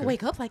 I didn't okay.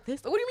 wake up like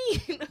this. What do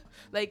you mean?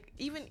 Like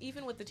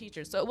even with the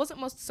teachers. So it wasn't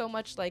so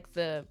much like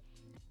the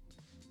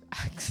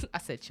I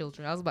said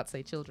children. I was about to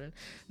say children.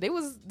 They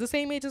was the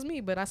same age as me,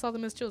 but I saw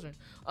them as children.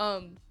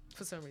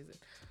 For some reason.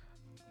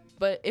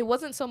 But it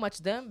wasn't so much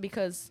them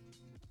because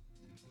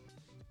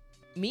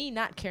me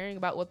not caring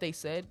about what they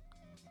said,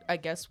 I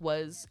guess,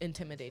 was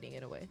intimidating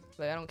in a way.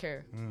 Like I don't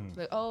care.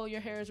 Like, oh,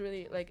 your hair is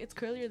really like it's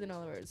curlier than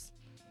all of ours.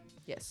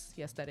 Yes,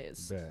 that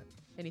is. Bet.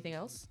 Anything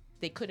else?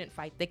 They couldn't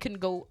fight. They couldn't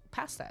go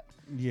past that.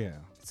 Yeah.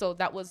 So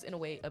that was in a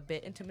way a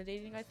bit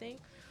intimidating, I think.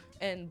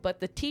 But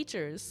the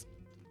teachers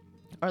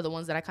are the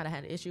ones that I kind of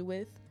had an issue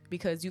with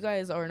because you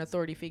guys are an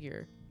authority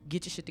figure.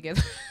 Get your shit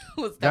together.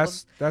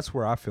 That's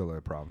where I feel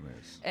the problem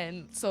is.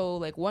 And so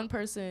like one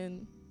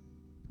person,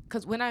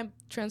 because when I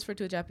transferred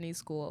to a Japanese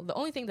school, the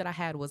only thing that I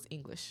had was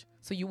English.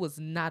 So you was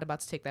not about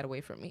to take that away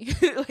from me.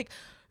 Like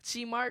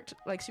she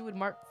would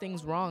mark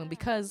things wrong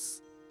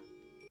because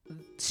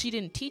she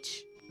didn't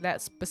teach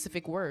that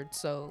specific word.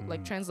 So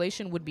like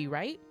translation would be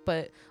right,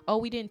 but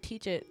we didn't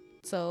teach it.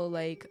 So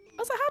like I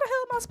was like, how the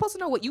hell am I supposed to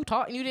know what you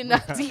taught and you did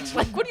not teach?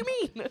 Like, what do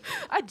you mean?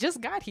 I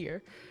just got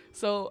here.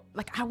 So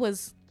like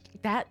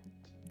that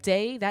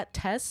day, that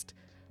test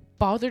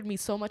bothered me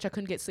so much I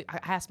couldn't get sleep. I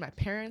asked my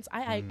parents.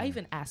 I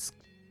even asked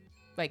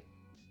like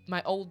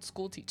my old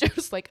school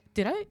teachers, like,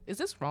 is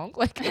this wrong?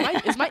 Like,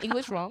 is my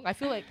English wrong? I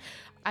feel like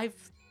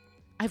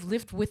I've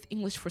lived with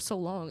English for so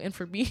long, and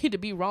for me to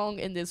be wrong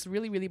in this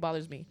really, really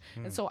bothers me.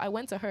 And so I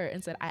went to her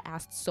and said, I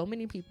asked so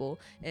many people,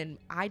 and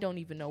I don't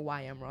even know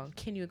why I'm wrong.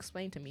 Can you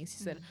explain to me? She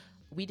said,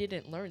 we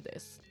didn't learn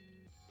this.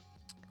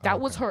 That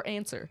was her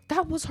answer.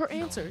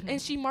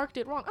 And she marked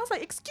it wrong. I was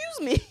like, excuse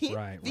me.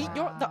 Right, the,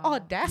 right. the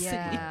audacity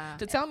Yeah.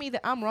 to tell me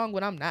that I'm wrong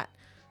when I'm not.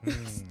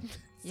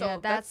 Yeah,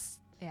 that's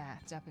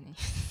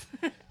Japanese.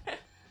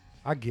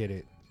 I get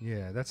it.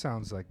 Yeah, that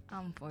sounds like,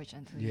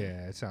 Unfortunately.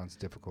 yeah, it sounds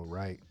difficult,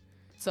 right?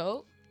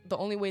 So the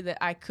only way that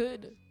I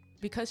could,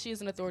 because she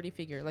is an authority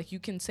figure, like you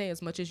can say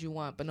as much as you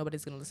want, but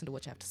nobody's going to listen to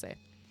what you have to say.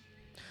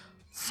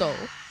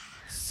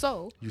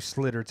 So You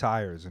slid her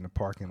tires in the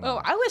parking oh,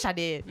 lot. I wish I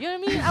did. You know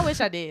what I mean? I wish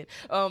I did.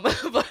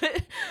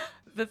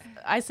 But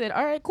I said,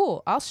 all right,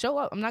 cool. I'll show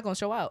up. I'm not going to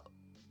show out.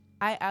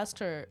 I asked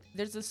her,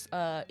 there's this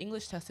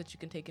English test that you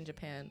can take in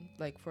Japan,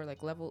 like for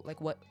like level,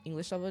 like what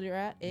English level you're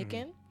at,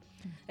 Eiken.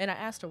 And I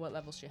asked her what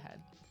level she had,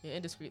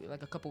 indiscreetly,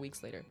 like a couple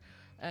weeks later.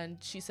 And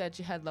she said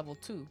she had level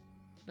 2. And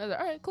I was like,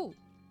 all right, cool.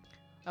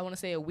 I want to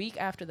say a week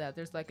after that,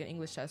 there's like an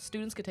English test.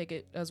 Students could take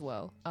it as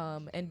well.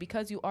 And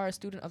because you are a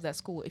student of that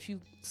school, if you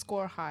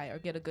score high or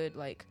get a good,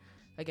 like,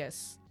 I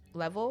guess,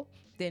 level,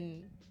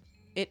 then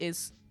it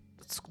is,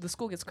 the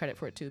school gets credit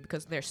for it too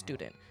because their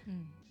student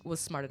was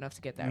smart enough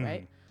to get that,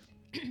 right?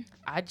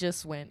 I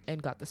just went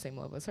and got the same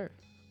level as her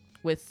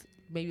with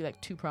maybe like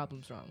 2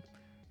 problems wrong.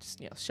 Just,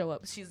 show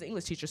up. She's the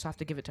English teacher, so I have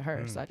to give it to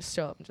her. So I just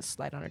show up and just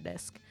slide on her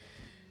desk.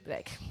 Be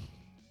like,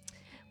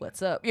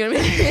 what's up? You know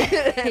what I mean?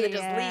 And then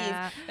just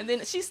leave. And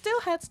then she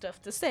still had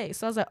stuff to say.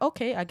 So I was like,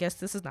 okay, I guess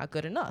this is not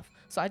good enough.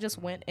 So I just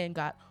went and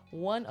got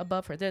 1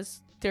 above her.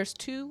 There's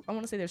 2, I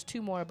want to say there's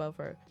 2 more above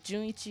her.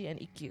 Junichi and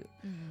Ikkyu.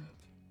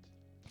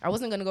 I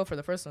wasn't going to go for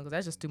the first one because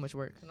that's just too much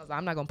work. And I was like,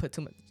 I'm not going to put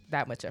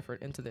that much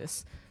effort into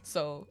this.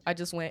 So I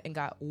just went and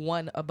got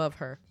 1 above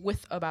her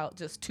with about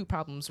just 2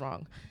 problems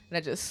wrong. And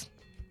I just...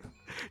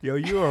 Yo,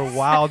 you are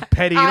wild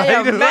petty. I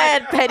am just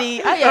mad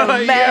petty. I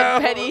am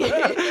mad petty.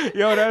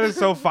 Yo, that is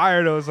so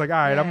fire though. It's like, all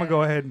right, I'm gonna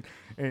go ahead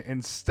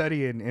and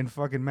study and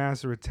fucking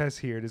master a test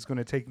here. It's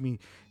gonna take me,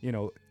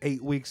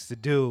 8 weeks to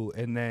do,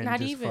 and then Not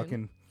just even.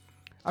 fucking.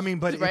 I mean,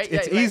 but Right,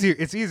 it's right. easier.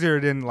 It's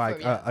easier than like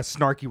yeah. a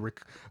snarky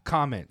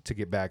comment to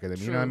get back at them.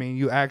 You know what I True. mean?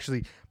 You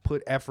actually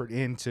put effort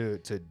into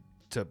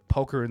to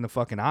poke her in the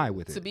fucking eye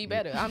with it. To be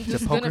better. I'm To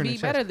just poke going her to in be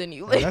the better chest. than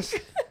you.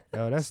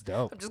 Yo, that's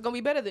dope. I'm just going to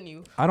be better than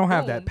you. I don't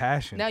have that Boom.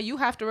 passion. Now you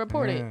have to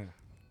report it. Yeah.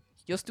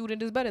 Your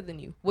student is better than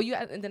you. Well,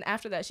 and then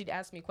after that, she'd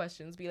ask me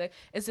questions. Be like,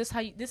 this is how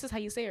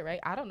you say it, right?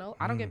 I don't know.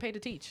 I don't get paid to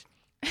teach.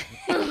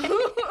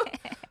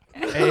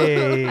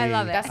 Hey, I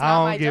love it. That's I not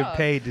don't my get job.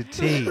 paid to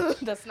teach.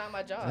 That's not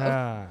my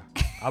job.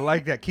 I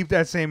like that. Keep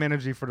that same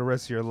energy for the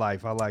rest of your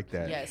life. I like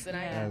that. Yes, and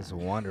That's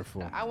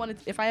wonderful. I want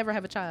to. If I ever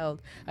have a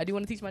child, I do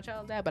want to teach my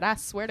child that. But I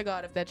swear to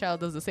God, if that child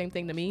does the same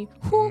thing to me,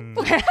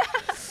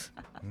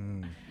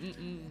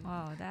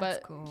 Wow, that's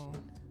But- cool.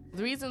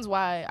 the reasons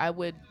why I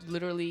would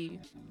literally,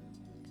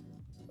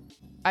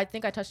 I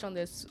think I touched on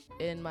this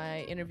in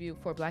my interview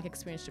for Black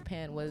Experience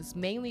Japan, was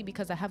mainly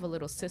because I have a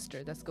little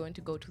sister that's going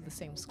to go to the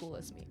same school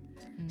as me.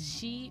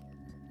 She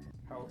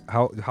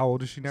How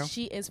old is she now?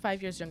 She is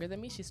 5 years younger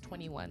than me. She's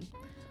 21.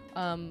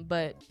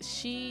 But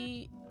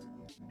she's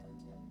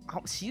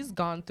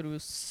gone through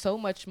so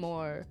much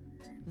more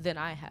than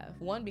I have.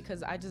 One,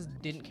 because I just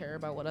didn't care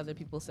about what other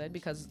people said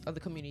because of the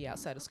community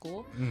outside of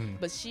school.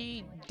 But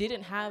she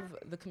didn't have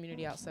the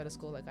community outside of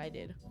school like I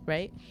did,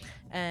 right?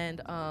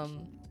 And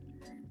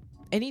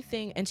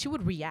anything, and she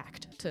would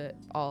react to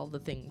all the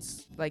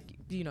things, like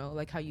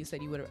how you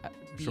said you would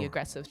be Sure.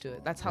 aggressive to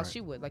it. That's how Right.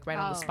 she would, like right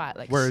on the Oh. spot.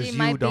 Like Whereas She you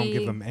might don't be-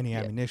 give them any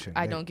Yeah, ammunition.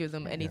 I don't give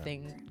them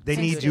anything. They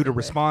to need do you to with.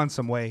 respond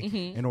some way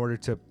Mhm. in order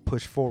to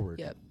push forward.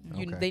 Yep.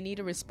 Okay. They need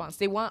a response.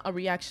 They want a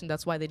reaction.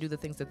 That's why they do the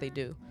things that they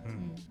do.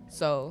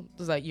 So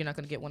it's like, you're not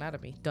going to get one out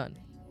of me. Done.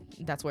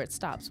 That's where it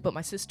stops. But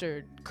my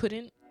sister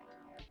couldn't,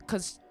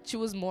 because she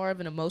was more of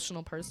an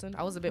emotional person.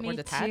 I was a bit more Me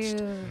detached.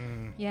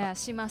 too. Yeah,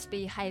 she must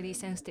be highly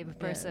sensitive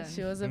person. Yeah,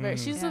 she was a very,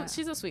 Yeah.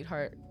 she's a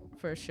sweetheart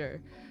for sure.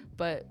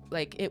 But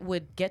like it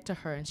would get to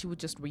her and she would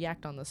just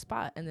react on the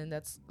spot. And then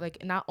that's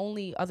like not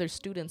only other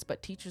students,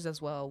 but teachers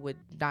as well would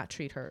not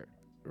treat her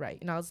right.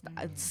 And I was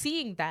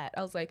seeing that.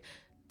 I was like,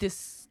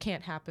 this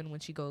can't happen when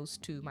she goes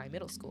to my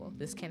middle school.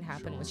 This can't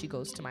happen when she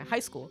goes to my high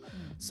school.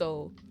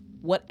 So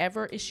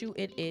whatever issue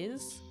it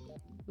is,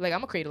 like I'm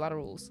gonna create a lot of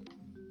rules,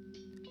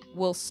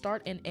 will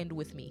start and end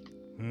with me.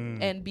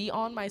 And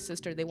beyond my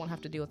sister, they won't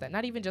have to deal with that.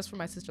 Not even just for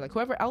my sister. Like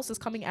whoever else is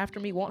coming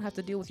after me won't have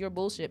to deal with your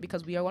bullshit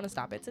because we are going to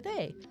stop it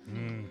today.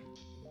 And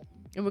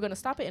we're going to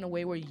stop it in a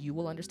way where you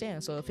will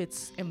understand. So if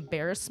it's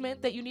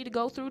embarrassment that you need to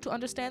go through to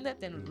understand that,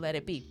 then let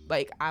it be.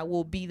 Like I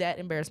will be that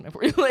embarrassment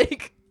for you.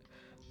 Like,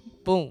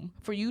 boom.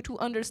 For you to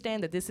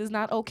understand that this is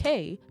not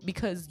okay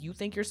because you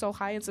think you're so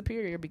high and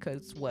superior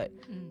because what?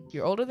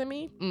 You're older than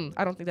me?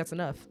 I don't think that's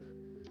enough.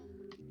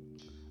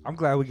 I'm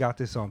glad we got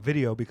this on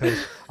video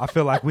because I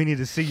feel like we need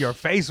to see your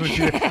face when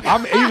you. I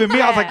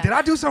was like, did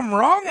I do something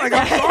wrong? Like,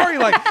 I'm sorry.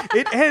 Like,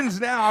 it ends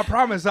now. I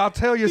promise. I'll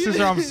tell you,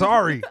 sister, I'm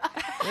sorry.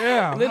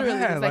 Yeah, Literally,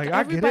 man. it's like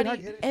I get everybody, it. I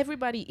get it.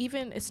 everybody,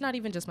 even it's not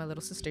even just my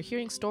little sister.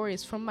 Hearing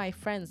stories from my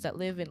friends that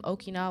live in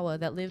Okinawa,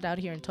 that lived out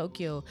here in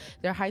Tokyo,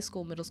 their high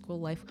school, middle school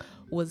life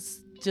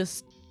was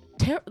just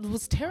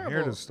was terrible.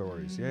 Hear the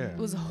stories, yeah. It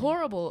was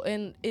horrible,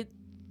 and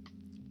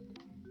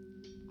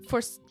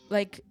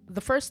like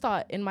the first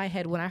thought in my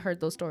head when I heard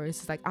those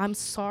stories is like, I'm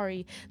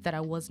sorry that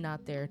I was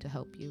not there to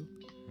help you,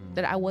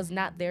 that I was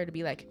not there to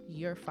be like,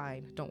 you're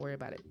fine, don't worry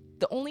about it.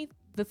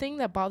 The thing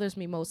that bothers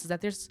me most is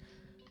that there's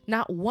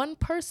not one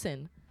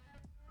person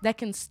that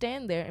can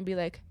stand there and be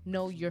like,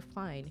 no, you're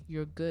fine,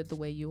 you're good the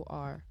way you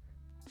are.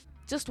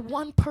 Just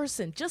one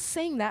person, just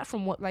saying that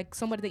from what, like,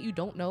 somebody that you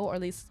don't know, or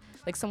at least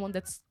like someone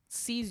that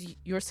sees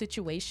your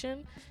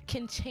situation,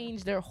 can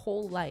change their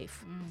whole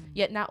life.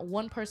 Yet not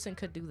one person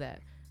could do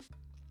that.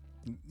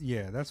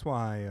 Yeah, that's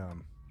why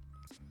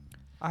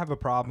I have a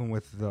problem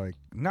with, like,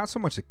 not so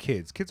much the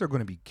kids. Kids are going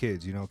to be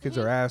kids, you know. Kids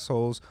are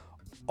assholes,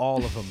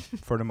 all of them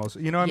for the most.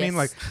 You know what I mean?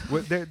 Like,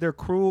 they're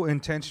cruel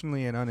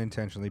intentionally and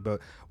unintentionally. But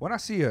when I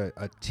see a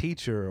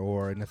teacher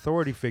or an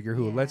authority figure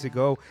who lets it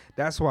go,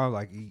 that's why I'm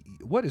like,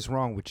 what is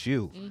wrong with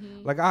you?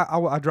 Like,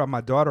 I dropped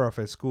my daughter off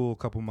at school a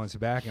couple months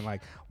back, and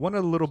like one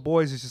of the little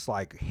boys is just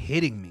like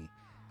hitting me,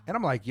 and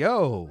I'm like,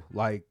 yo,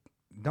 like,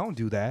 don't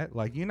do that.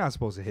 Like, you're not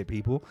supposed to hit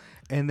people.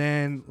 And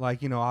then,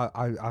 like, you know,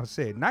 I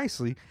say it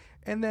nicely,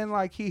 and then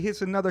like he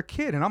hits another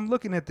kid, and I'm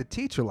looking at the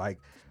teacher like,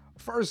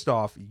 first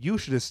off, you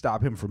should have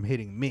stopped him from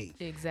hitting me.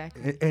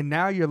 Exactly. And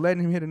now you're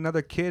letting him hit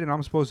another kid, and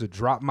I'm supposed to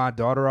drop my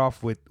daughter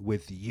off with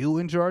you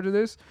in charge of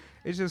this?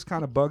 It's just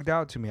kind of bugged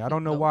out to me. I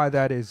don't know why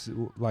that is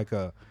like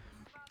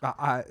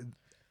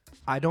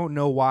I don't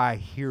know why I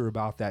hear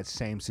about that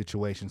same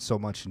situation so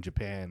much in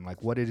Japan.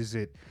 Like, what is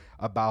it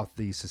about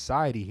the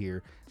society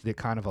here that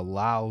kind of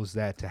allows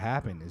that to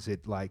happen? Is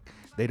it like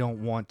they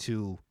don't want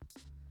to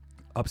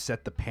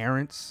upset the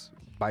parents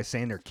by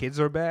saying their kids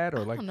are bad,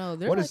 or like,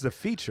 what is the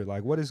feature?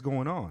 Like, what is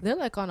going on? They're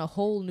like on a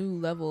whole new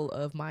level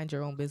of mind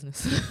your own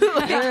business.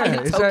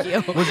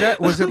 Yeah,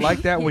 was it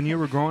like that when you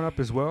were growing up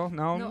as well?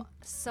 No,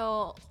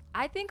 so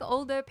I think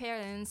older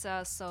parents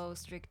are so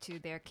strict to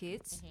their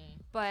kids,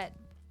 but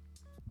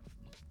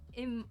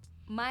in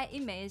my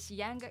image,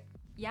 younger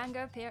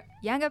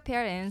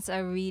parents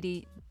are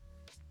really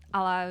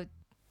allowed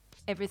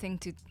everything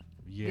to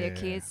their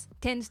kids.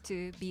 Tends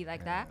to be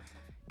like that,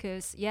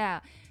 because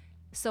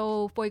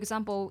so for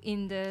example,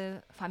 in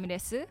the family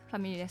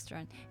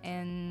restaurant,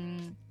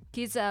 and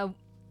kids are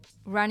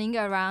running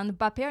around,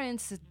 but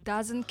parents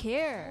doesn't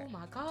care. Oh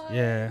my god.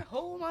 Yeah.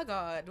 Oh my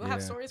god. Do I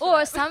have stories for Or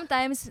that?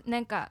 sometimes,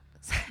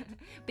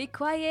 be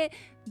quiet.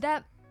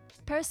 That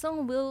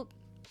person will.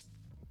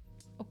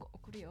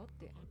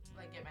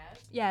 Like, get mad?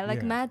 Yeah,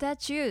 like mad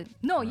at you.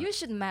 No, you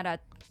should mad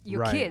at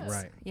your kids.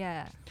 Right.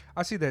 Yeah.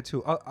 I see that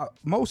too.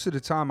 Most of the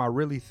time, I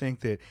really think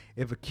that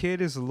if a kid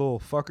is a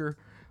little fucker,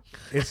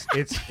 it's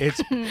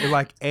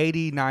like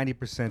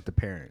 80-90% the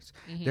parents.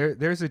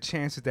 There's a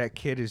chance that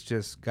kid has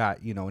just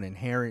got, you know, an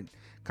inherent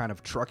kind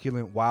of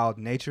truculent, wild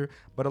nature,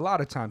 but a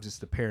lot of times it's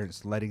the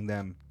parents letting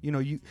them, you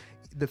know,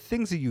 the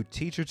things that you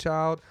teach your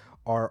child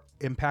are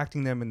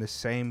impacting them in the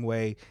same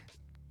way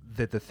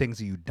that the things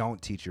that you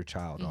don't teach your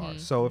child are.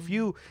 So if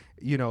you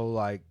know,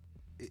 like,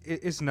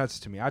 it's nuts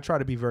to me. I try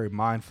to be very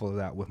mindful of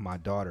that with my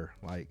daughter.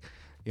 Like,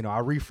 you know, I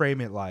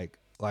reframe it like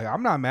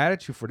I'm not mad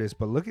at you for this,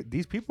 but look at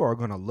these people are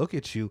going to look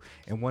at you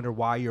and wonder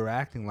why you're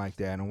acting like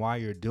that and why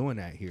you're doing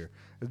that here.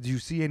 Do you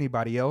see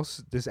anybody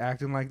else that's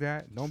acting like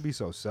that? Don't be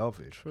so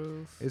selfish.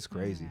 Truth. It's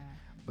crazy.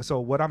 But so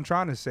what I'm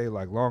trying to say,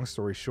 like, long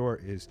story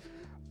short, is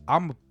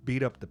I'm going to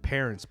beat up the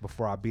parents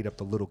before I beat up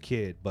the little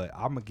kid, but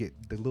I'm going to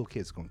get the little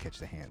kid's going to catch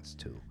the hands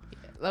too.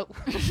 You know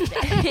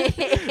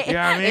what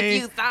I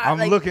mean?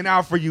 I'm looking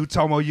out for you,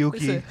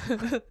 Tomoyuki.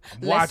 I'm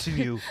watching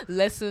you.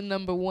 Lesson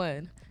number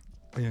 1.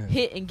 Yeah.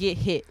 Hit and get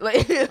hit.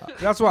 Like,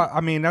 that's why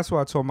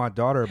I told my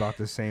daughter about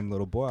the same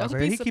little boy. I was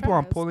like, he keep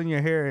on pulling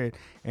your hair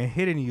and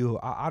hitting you.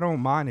 I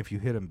don't mind if you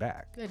hit him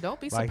back. Yeah, don't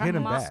be like, surprised. hit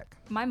him back.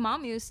 My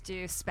mom used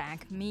to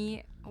spank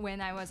me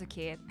when I was a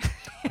kid.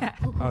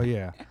 Oh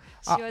yeah.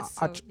 She was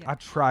I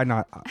try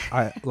not.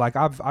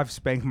 I've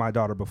spanked my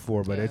daughter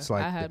before, but it's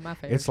like I had my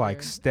favorite it's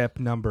like share. step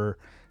number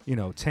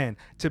 10.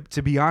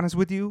 To be honest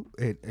with you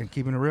and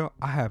keeping it real,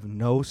 I have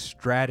no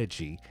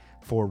strategy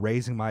for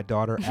raising my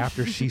daughter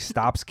after she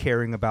stops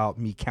caring about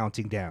me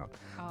counting down.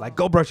 Like,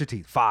 go brush your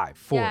teeth. 5,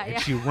 4,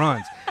 and she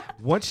runs.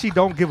 Once she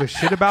don't give a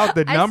shit about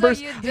the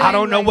numbers, I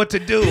don't know what to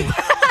do.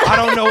 I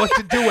don't know what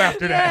to do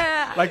after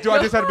that. Like, do I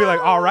just have to be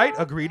like, all right,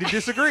 agree to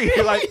disagree?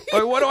 like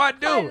what do I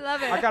do? I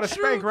love it. I got to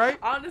spank, right?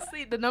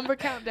 Honestly, the number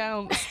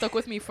countdown stuck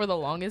with me for the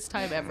longest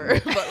time ever.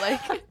 But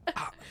like,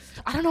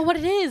 I don't know what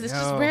it is. It's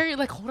just very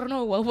like, I don't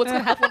know what's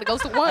gonna happen when it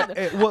goes to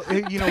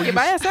 1. You know, get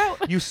my ass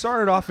out. You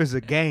started off as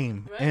a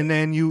game, and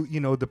then you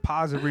know the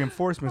positive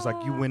reinforcements,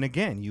 like you win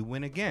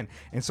again,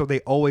 and so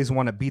they always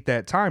want to beat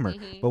that timer.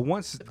 But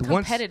once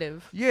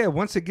competitive,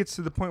 once it gets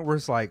to the point where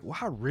it's like, well,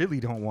 I really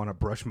don't want to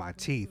brush my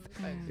teeth.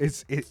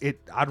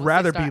 I'd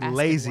rather be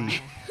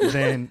lazy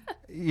than,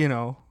 you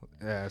know.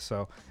 Yeah,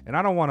 so, and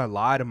I don't want to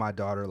lie to my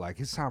daughter, like,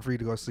 it's time for you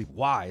to go to sleep.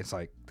 Why? It's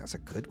like, that's a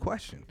good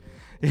question.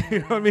 You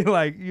know what I mean?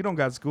 Like, you don't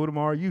got school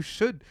tomorrow. You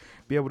should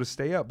be able to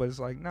stay up. But it's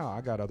like, no,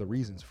 I got other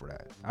reasons for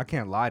that. I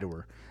can't lie to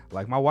her.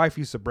 Like my wife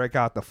used to break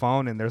out the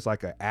phone, and there's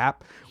like an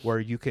app where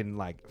you can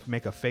like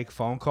make a fake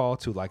phone call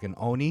to like an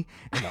Oni,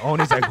 and the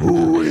Oni's like,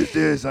 "Who is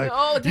this? Like,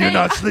 Oh, you're dang.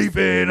 not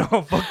sleeping.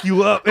 I'll fuck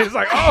you up." And it's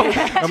like, oh,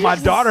 and my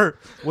daughter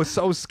was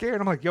so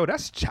scared. I'm like, yo,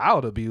 that's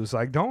child abuse.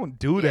 Like, don't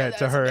do that to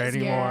that's her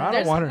amazing. anymore. Yeah. I don't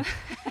There's- want her.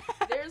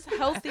 There's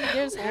healthy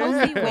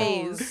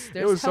ways.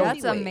 There's was so-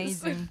 healthy That's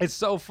ways. amazing. It's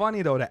so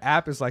funny though. The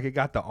app is like it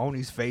got the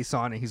Oni's face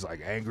on it. He's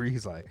like angry.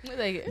 He's like,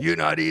 Like, "You're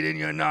not eating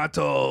your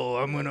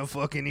natto. I'm gonna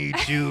fucking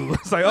eat you."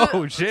 It's like,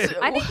 oh shit.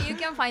 I think you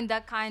can find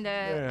that kind of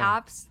Yeah.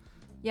 apps.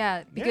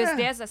 Yeah, because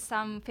Yeah. there's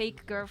some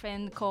fake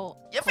girlfriend called.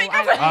 Yeah, fake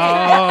called-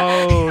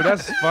 girlfriend. Oh,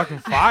 that's fucking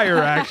fire,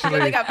 they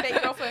actually. got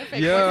fake girlfriend,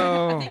 fake Yo.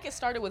 boyfriend. I think it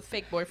started with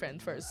fake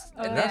boyfriend first,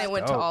 Oh, and then that's it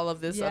went dope. to all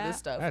of this Yeah. other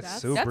stuff. That's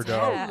super That's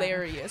dope.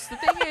 hilarious. The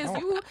thing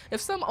is,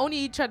 if some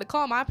Oni tried to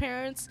call my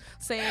parents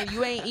saying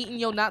you ain't eating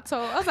your natto,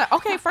 I was like,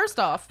 okay, first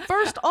off,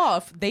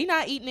 they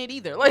not eating it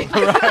either. Like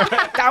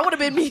that would have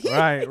been me.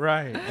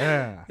 Right,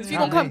 yeah. If you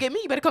Not gonna come me. get me,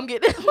 you better come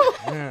get them.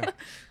 Yeah.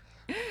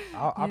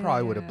 I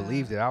probably would have Yeah.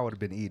 believed it. I would have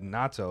been eating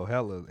natto,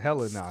 hella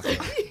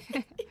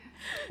natto.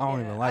 I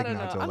don't even like I don't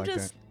know. natto I'm like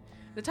just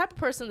the type of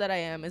person that I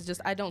am is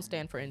just I don't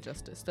stand for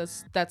injustice.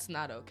 That's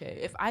not okay.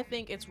 If I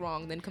think it's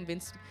wrong, then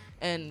convince,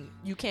 and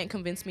you can't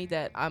convince me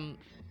that I'm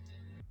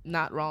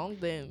not wrong,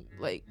 then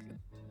like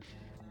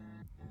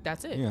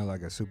that's that. it. Yeah,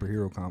 like a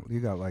superhero you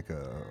got like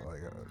a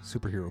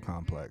superhero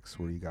complex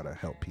where you gotta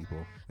help people.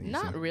 You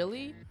Not see?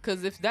 really,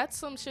 because if that's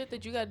some shit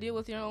that you gotta deal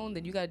with your own,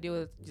 then you gotta deal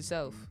with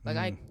yourself.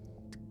 Like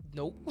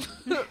nope,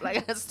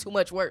 like that's too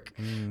much work.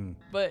 Mm.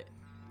 But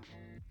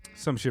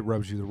Some shit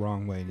rubs you the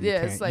wrong way, and Yeah,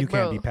 you it's can't like, you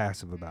can't bro. be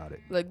passive about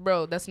it. like,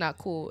 bro, that's not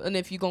cool. And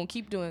if you gonna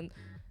keep doing,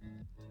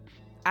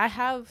 I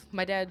have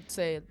my dad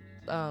say,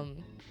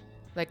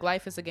 like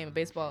life is a game of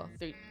baseball.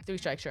 Three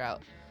strikes you're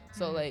out.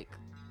 So like,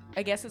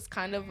 I guess it's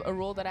kind of a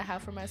rule that I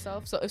have for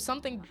myself. So if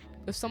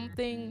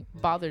something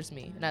bothers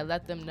me and I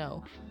let them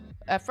know,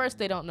 at first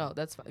they don't know.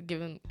 That's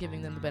giving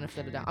them the benefit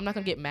of the doubt. I'm not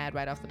gonna get mad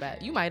right off the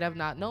bat. You might have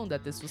not known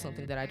that this was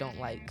something that I don't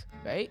like,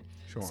 right?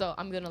 Sure. So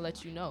I'm gonna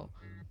let you know.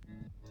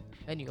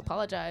 And you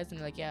apologize and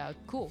you're like, yeah,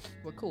 cool,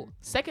 we're cool.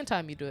 Second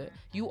time you do it,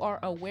 you are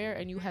aware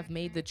and you have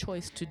made the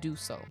choice to do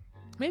so.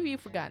 Maybe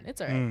you've forgotten.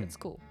 It's alright. It's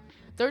cool.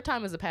 Third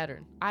time is a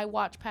pattern. I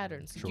watch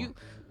patterns. Sure.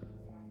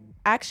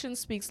 Action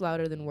speaks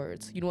louder than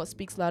words. You know what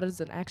speaks louder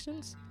than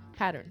actions?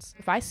 Patterns.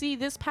 If I see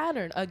this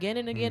pattern again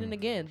and again and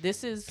again,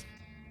 this is,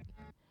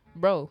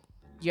 bro,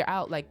 you're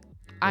out. Like,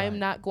 I am Right.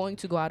 not going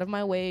to go out of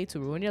my way to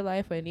ruin your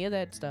life or any of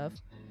that stuff.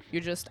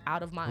 You're just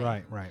out of mind.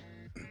 Right.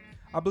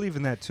 I believe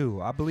in that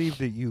too. I believe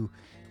that you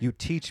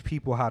teach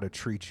people how to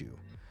treat you.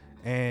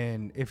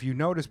 And if you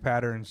notice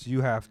patterns,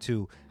 you have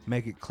to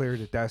make it clear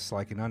that that's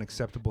like an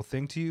unacceptable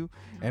thing to you.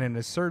 And at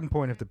a certain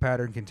point, if the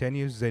pattern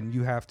continues, then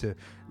you have to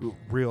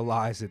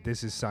realize that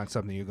this is not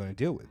something you're going to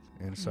deal with.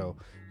 And so,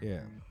 yeah,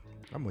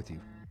 I'm with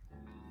you.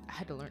 I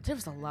had to learn. There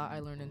was a lot I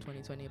learned in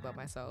 2020 about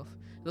myself.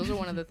 Those are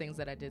one of the things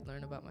that I did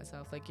learn about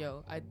myself.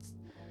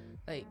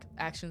 Like,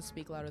 actions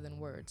speak louder than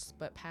words,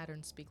 but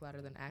patterns speak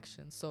louder than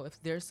actions. So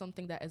if there's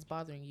something that is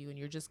bothering you and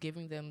you're just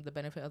giving them the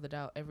benefit of the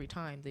doubt every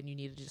time, then you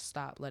need to just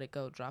stop, let it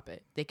go, drop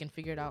it. They can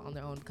figure it out on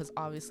their own because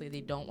obviously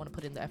they don't want to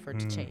put in the effort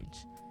to change.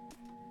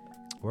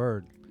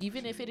 Word.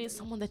 Even if it is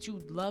someone that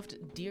you loved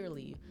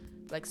dearly,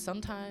 like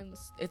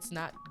sometimes it's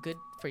not good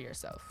for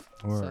yourself.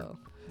 Word. So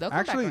they'll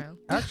come back around.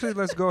 Actually,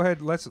 let's go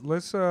ahead. Let's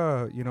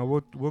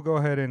we'll go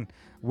ahead and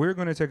we're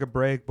going to take a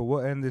break, but we'll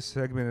end this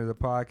segment of the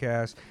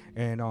podcast.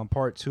 And on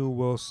part 2,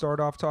 we'll start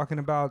off talking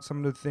about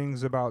some of the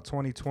things about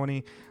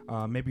 2020.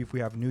 Maybe if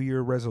we have New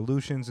Year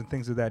resolutions and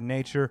things of that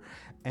nature.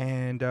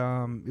 And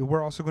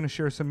we're also going to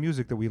share some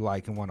music that we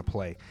like and want to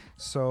play.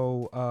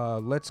 So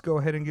let's go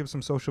ahead and give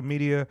some social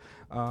media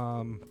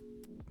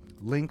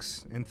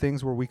links and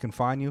things where we can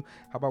find you.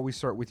 How about we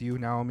start with you,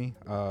 Naomi?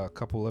 A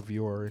couple of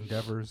your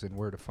endeavors and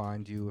where to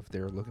find you if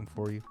they're looking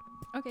for you.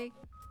 Okay.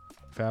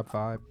 Fab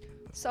Five.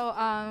 So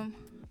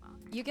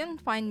you can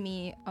find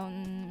me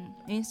on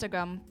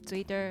Instagram,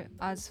 Twitter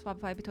as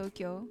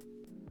Fab5Tokyo,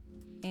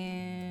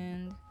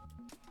 and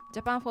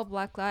Japan for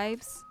Black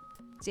Lives,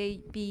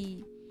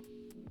 JP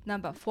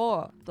number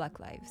 4 Black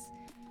Lives,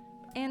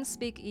 and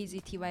Speak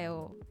Easy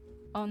TYO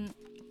on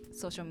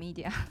social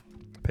media.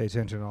 Pay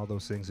attention to all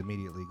those things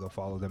immediately. Go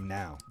follow them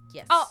now.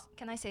 Yes. Oh,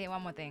 can I say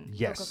one more thing?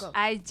 Yes. Go.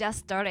 I just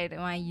started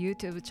my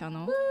YouTube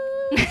channel.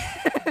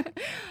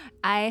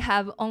 I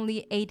have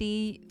only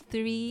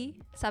 83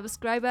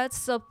 subscribers,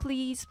 so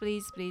please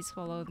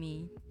follow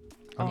me.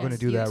 I'm Yes, going to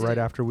do you that too. right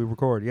after we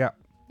record. Yeah.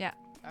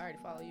 I already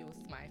follow you with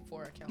my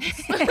 4 accounts.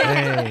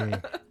 Hey.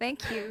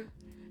 Thank you.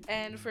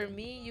 And for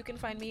me, you can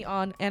find me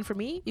on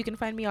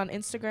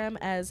Instagram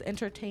as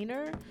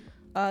entertainer.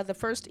 The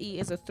first E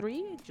is a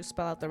 3. Just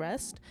spell out the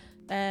rest.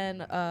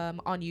 And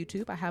on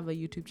YouTube, I have a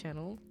YouTube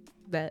channel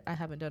that I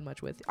haven't done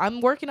much with.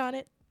 I'm working on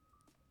it.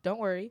 Don't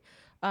worry.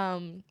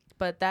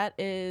 But that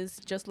is,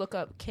 just look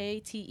up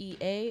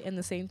KTEA and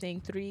the same thing,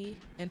 3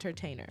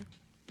 entertainer.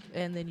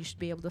 And then you should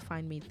be able to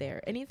find me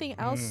there. Anything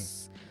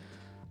else?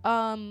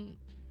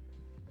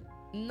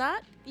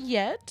 Not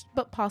yet,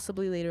 but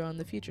possibly later on in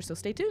the future. So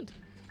stay tuned.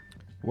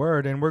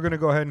 Word, and we're gonna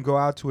go ahead and go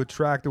out to a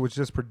track that was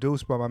just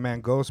produced by my man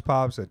Ghost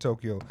Pops at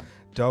Tokyo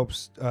Dope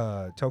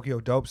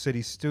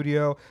City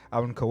Studio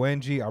out in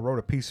Koenji. I wrote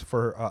a piece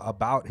for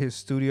about his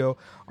studio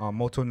on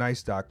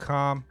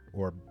motonice.com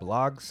or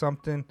blog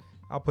something.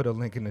 I'll put a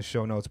link in the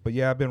show notes. But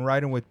yeah, I've been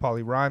writing with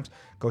Poly Rhymes.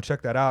 Go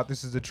check that out.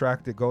 This is the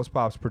track that Ghost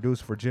Pops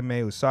produced for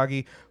Jinmei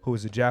Usagi, who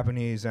is a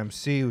Japanese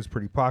MC who's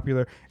pretty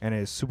popular and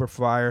is super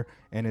fire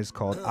and is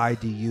called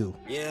IDU.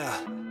 Yeah.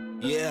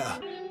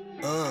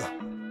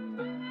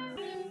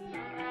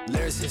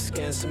 Lyricist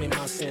兼すみ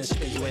ませんしか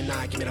言え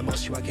ない君ら申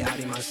し訳あ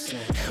りません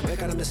上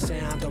から目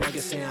線あんたわけ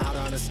せん I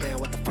don't understand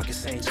what the fuck you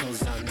saying 超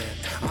残念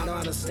I don't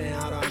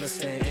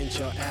understand ain't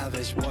your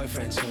average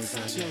boyfriend 超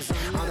残念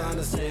I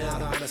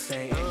don't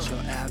understand ain't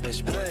your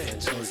average boyfriend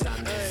超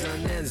残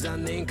念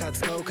残念カ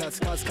ツ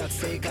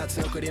生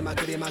活送りま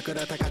くり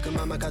枕高く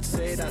まま勝ち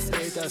せいだステ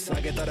ータス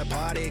上げたらパ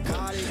ーティー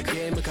か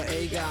ゲームか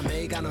映画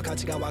名画の価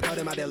値が分か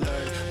るまで learn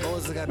坊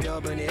主が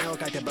屏風に絵を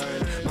描いて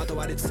burn まと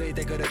わりつい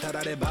てくるた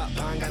られば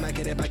パンがな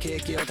ければケー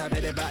キを食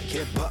べれば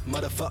Keep up,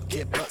 motherfuck,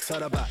 keep up そ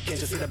らば Can't you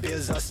see the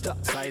bills are stuck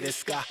さいで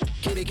すか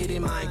キリキリ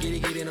前ギリ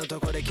ギリのと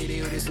こで切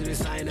り売りする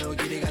才能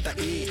ギリがたい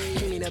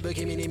君な不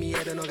気味に見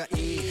えるのが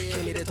いい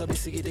君で飛び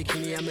すぎて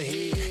君は無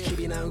比機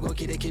微な動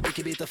きでキビ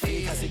キビとフ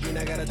ィー稼ぎ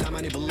ながらたま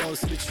にブロー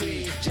するツ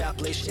リーじゃあ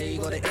プレイして英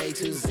語で A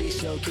to Z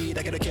正気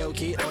だけど狂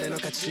気俺の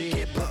勝ち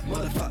Keep up,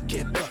 motherfuck,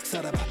 keep up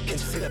さらば Can't you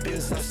see the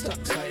bills are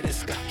stuck さいで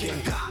すか喧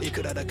嘩い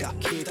くらだか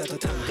聞いた途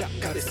端がっ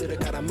かりする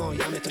からもう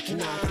やめとき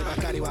なこれ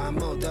ばかりは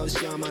もうどう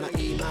しようもない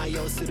迷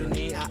要する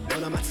にあ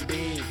どの末尾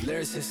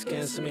Lyricist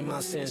兼すみ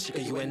ませんしか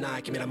言えな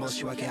い君ら申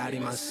し訳あり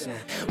ません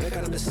上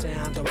から目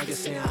線あんたわけ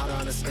せん I don't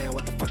understand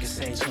what the fuck you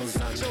saying 超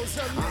残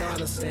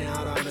念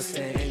I don't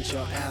understand ain't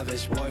your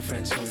average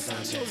boyfriend 超残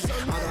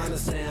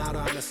念 I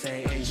don't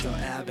understand ain't your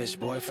average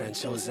boyfriend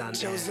超残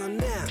念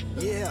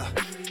Yeah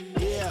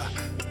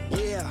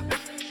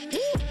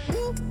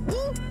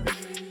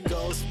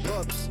Ghost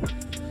Pops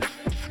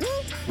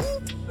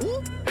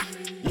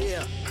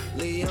Yeah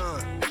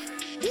Leon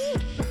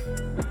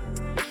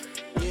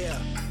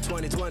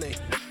 2020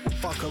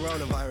 fuck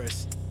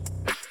coronavirus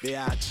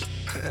biatch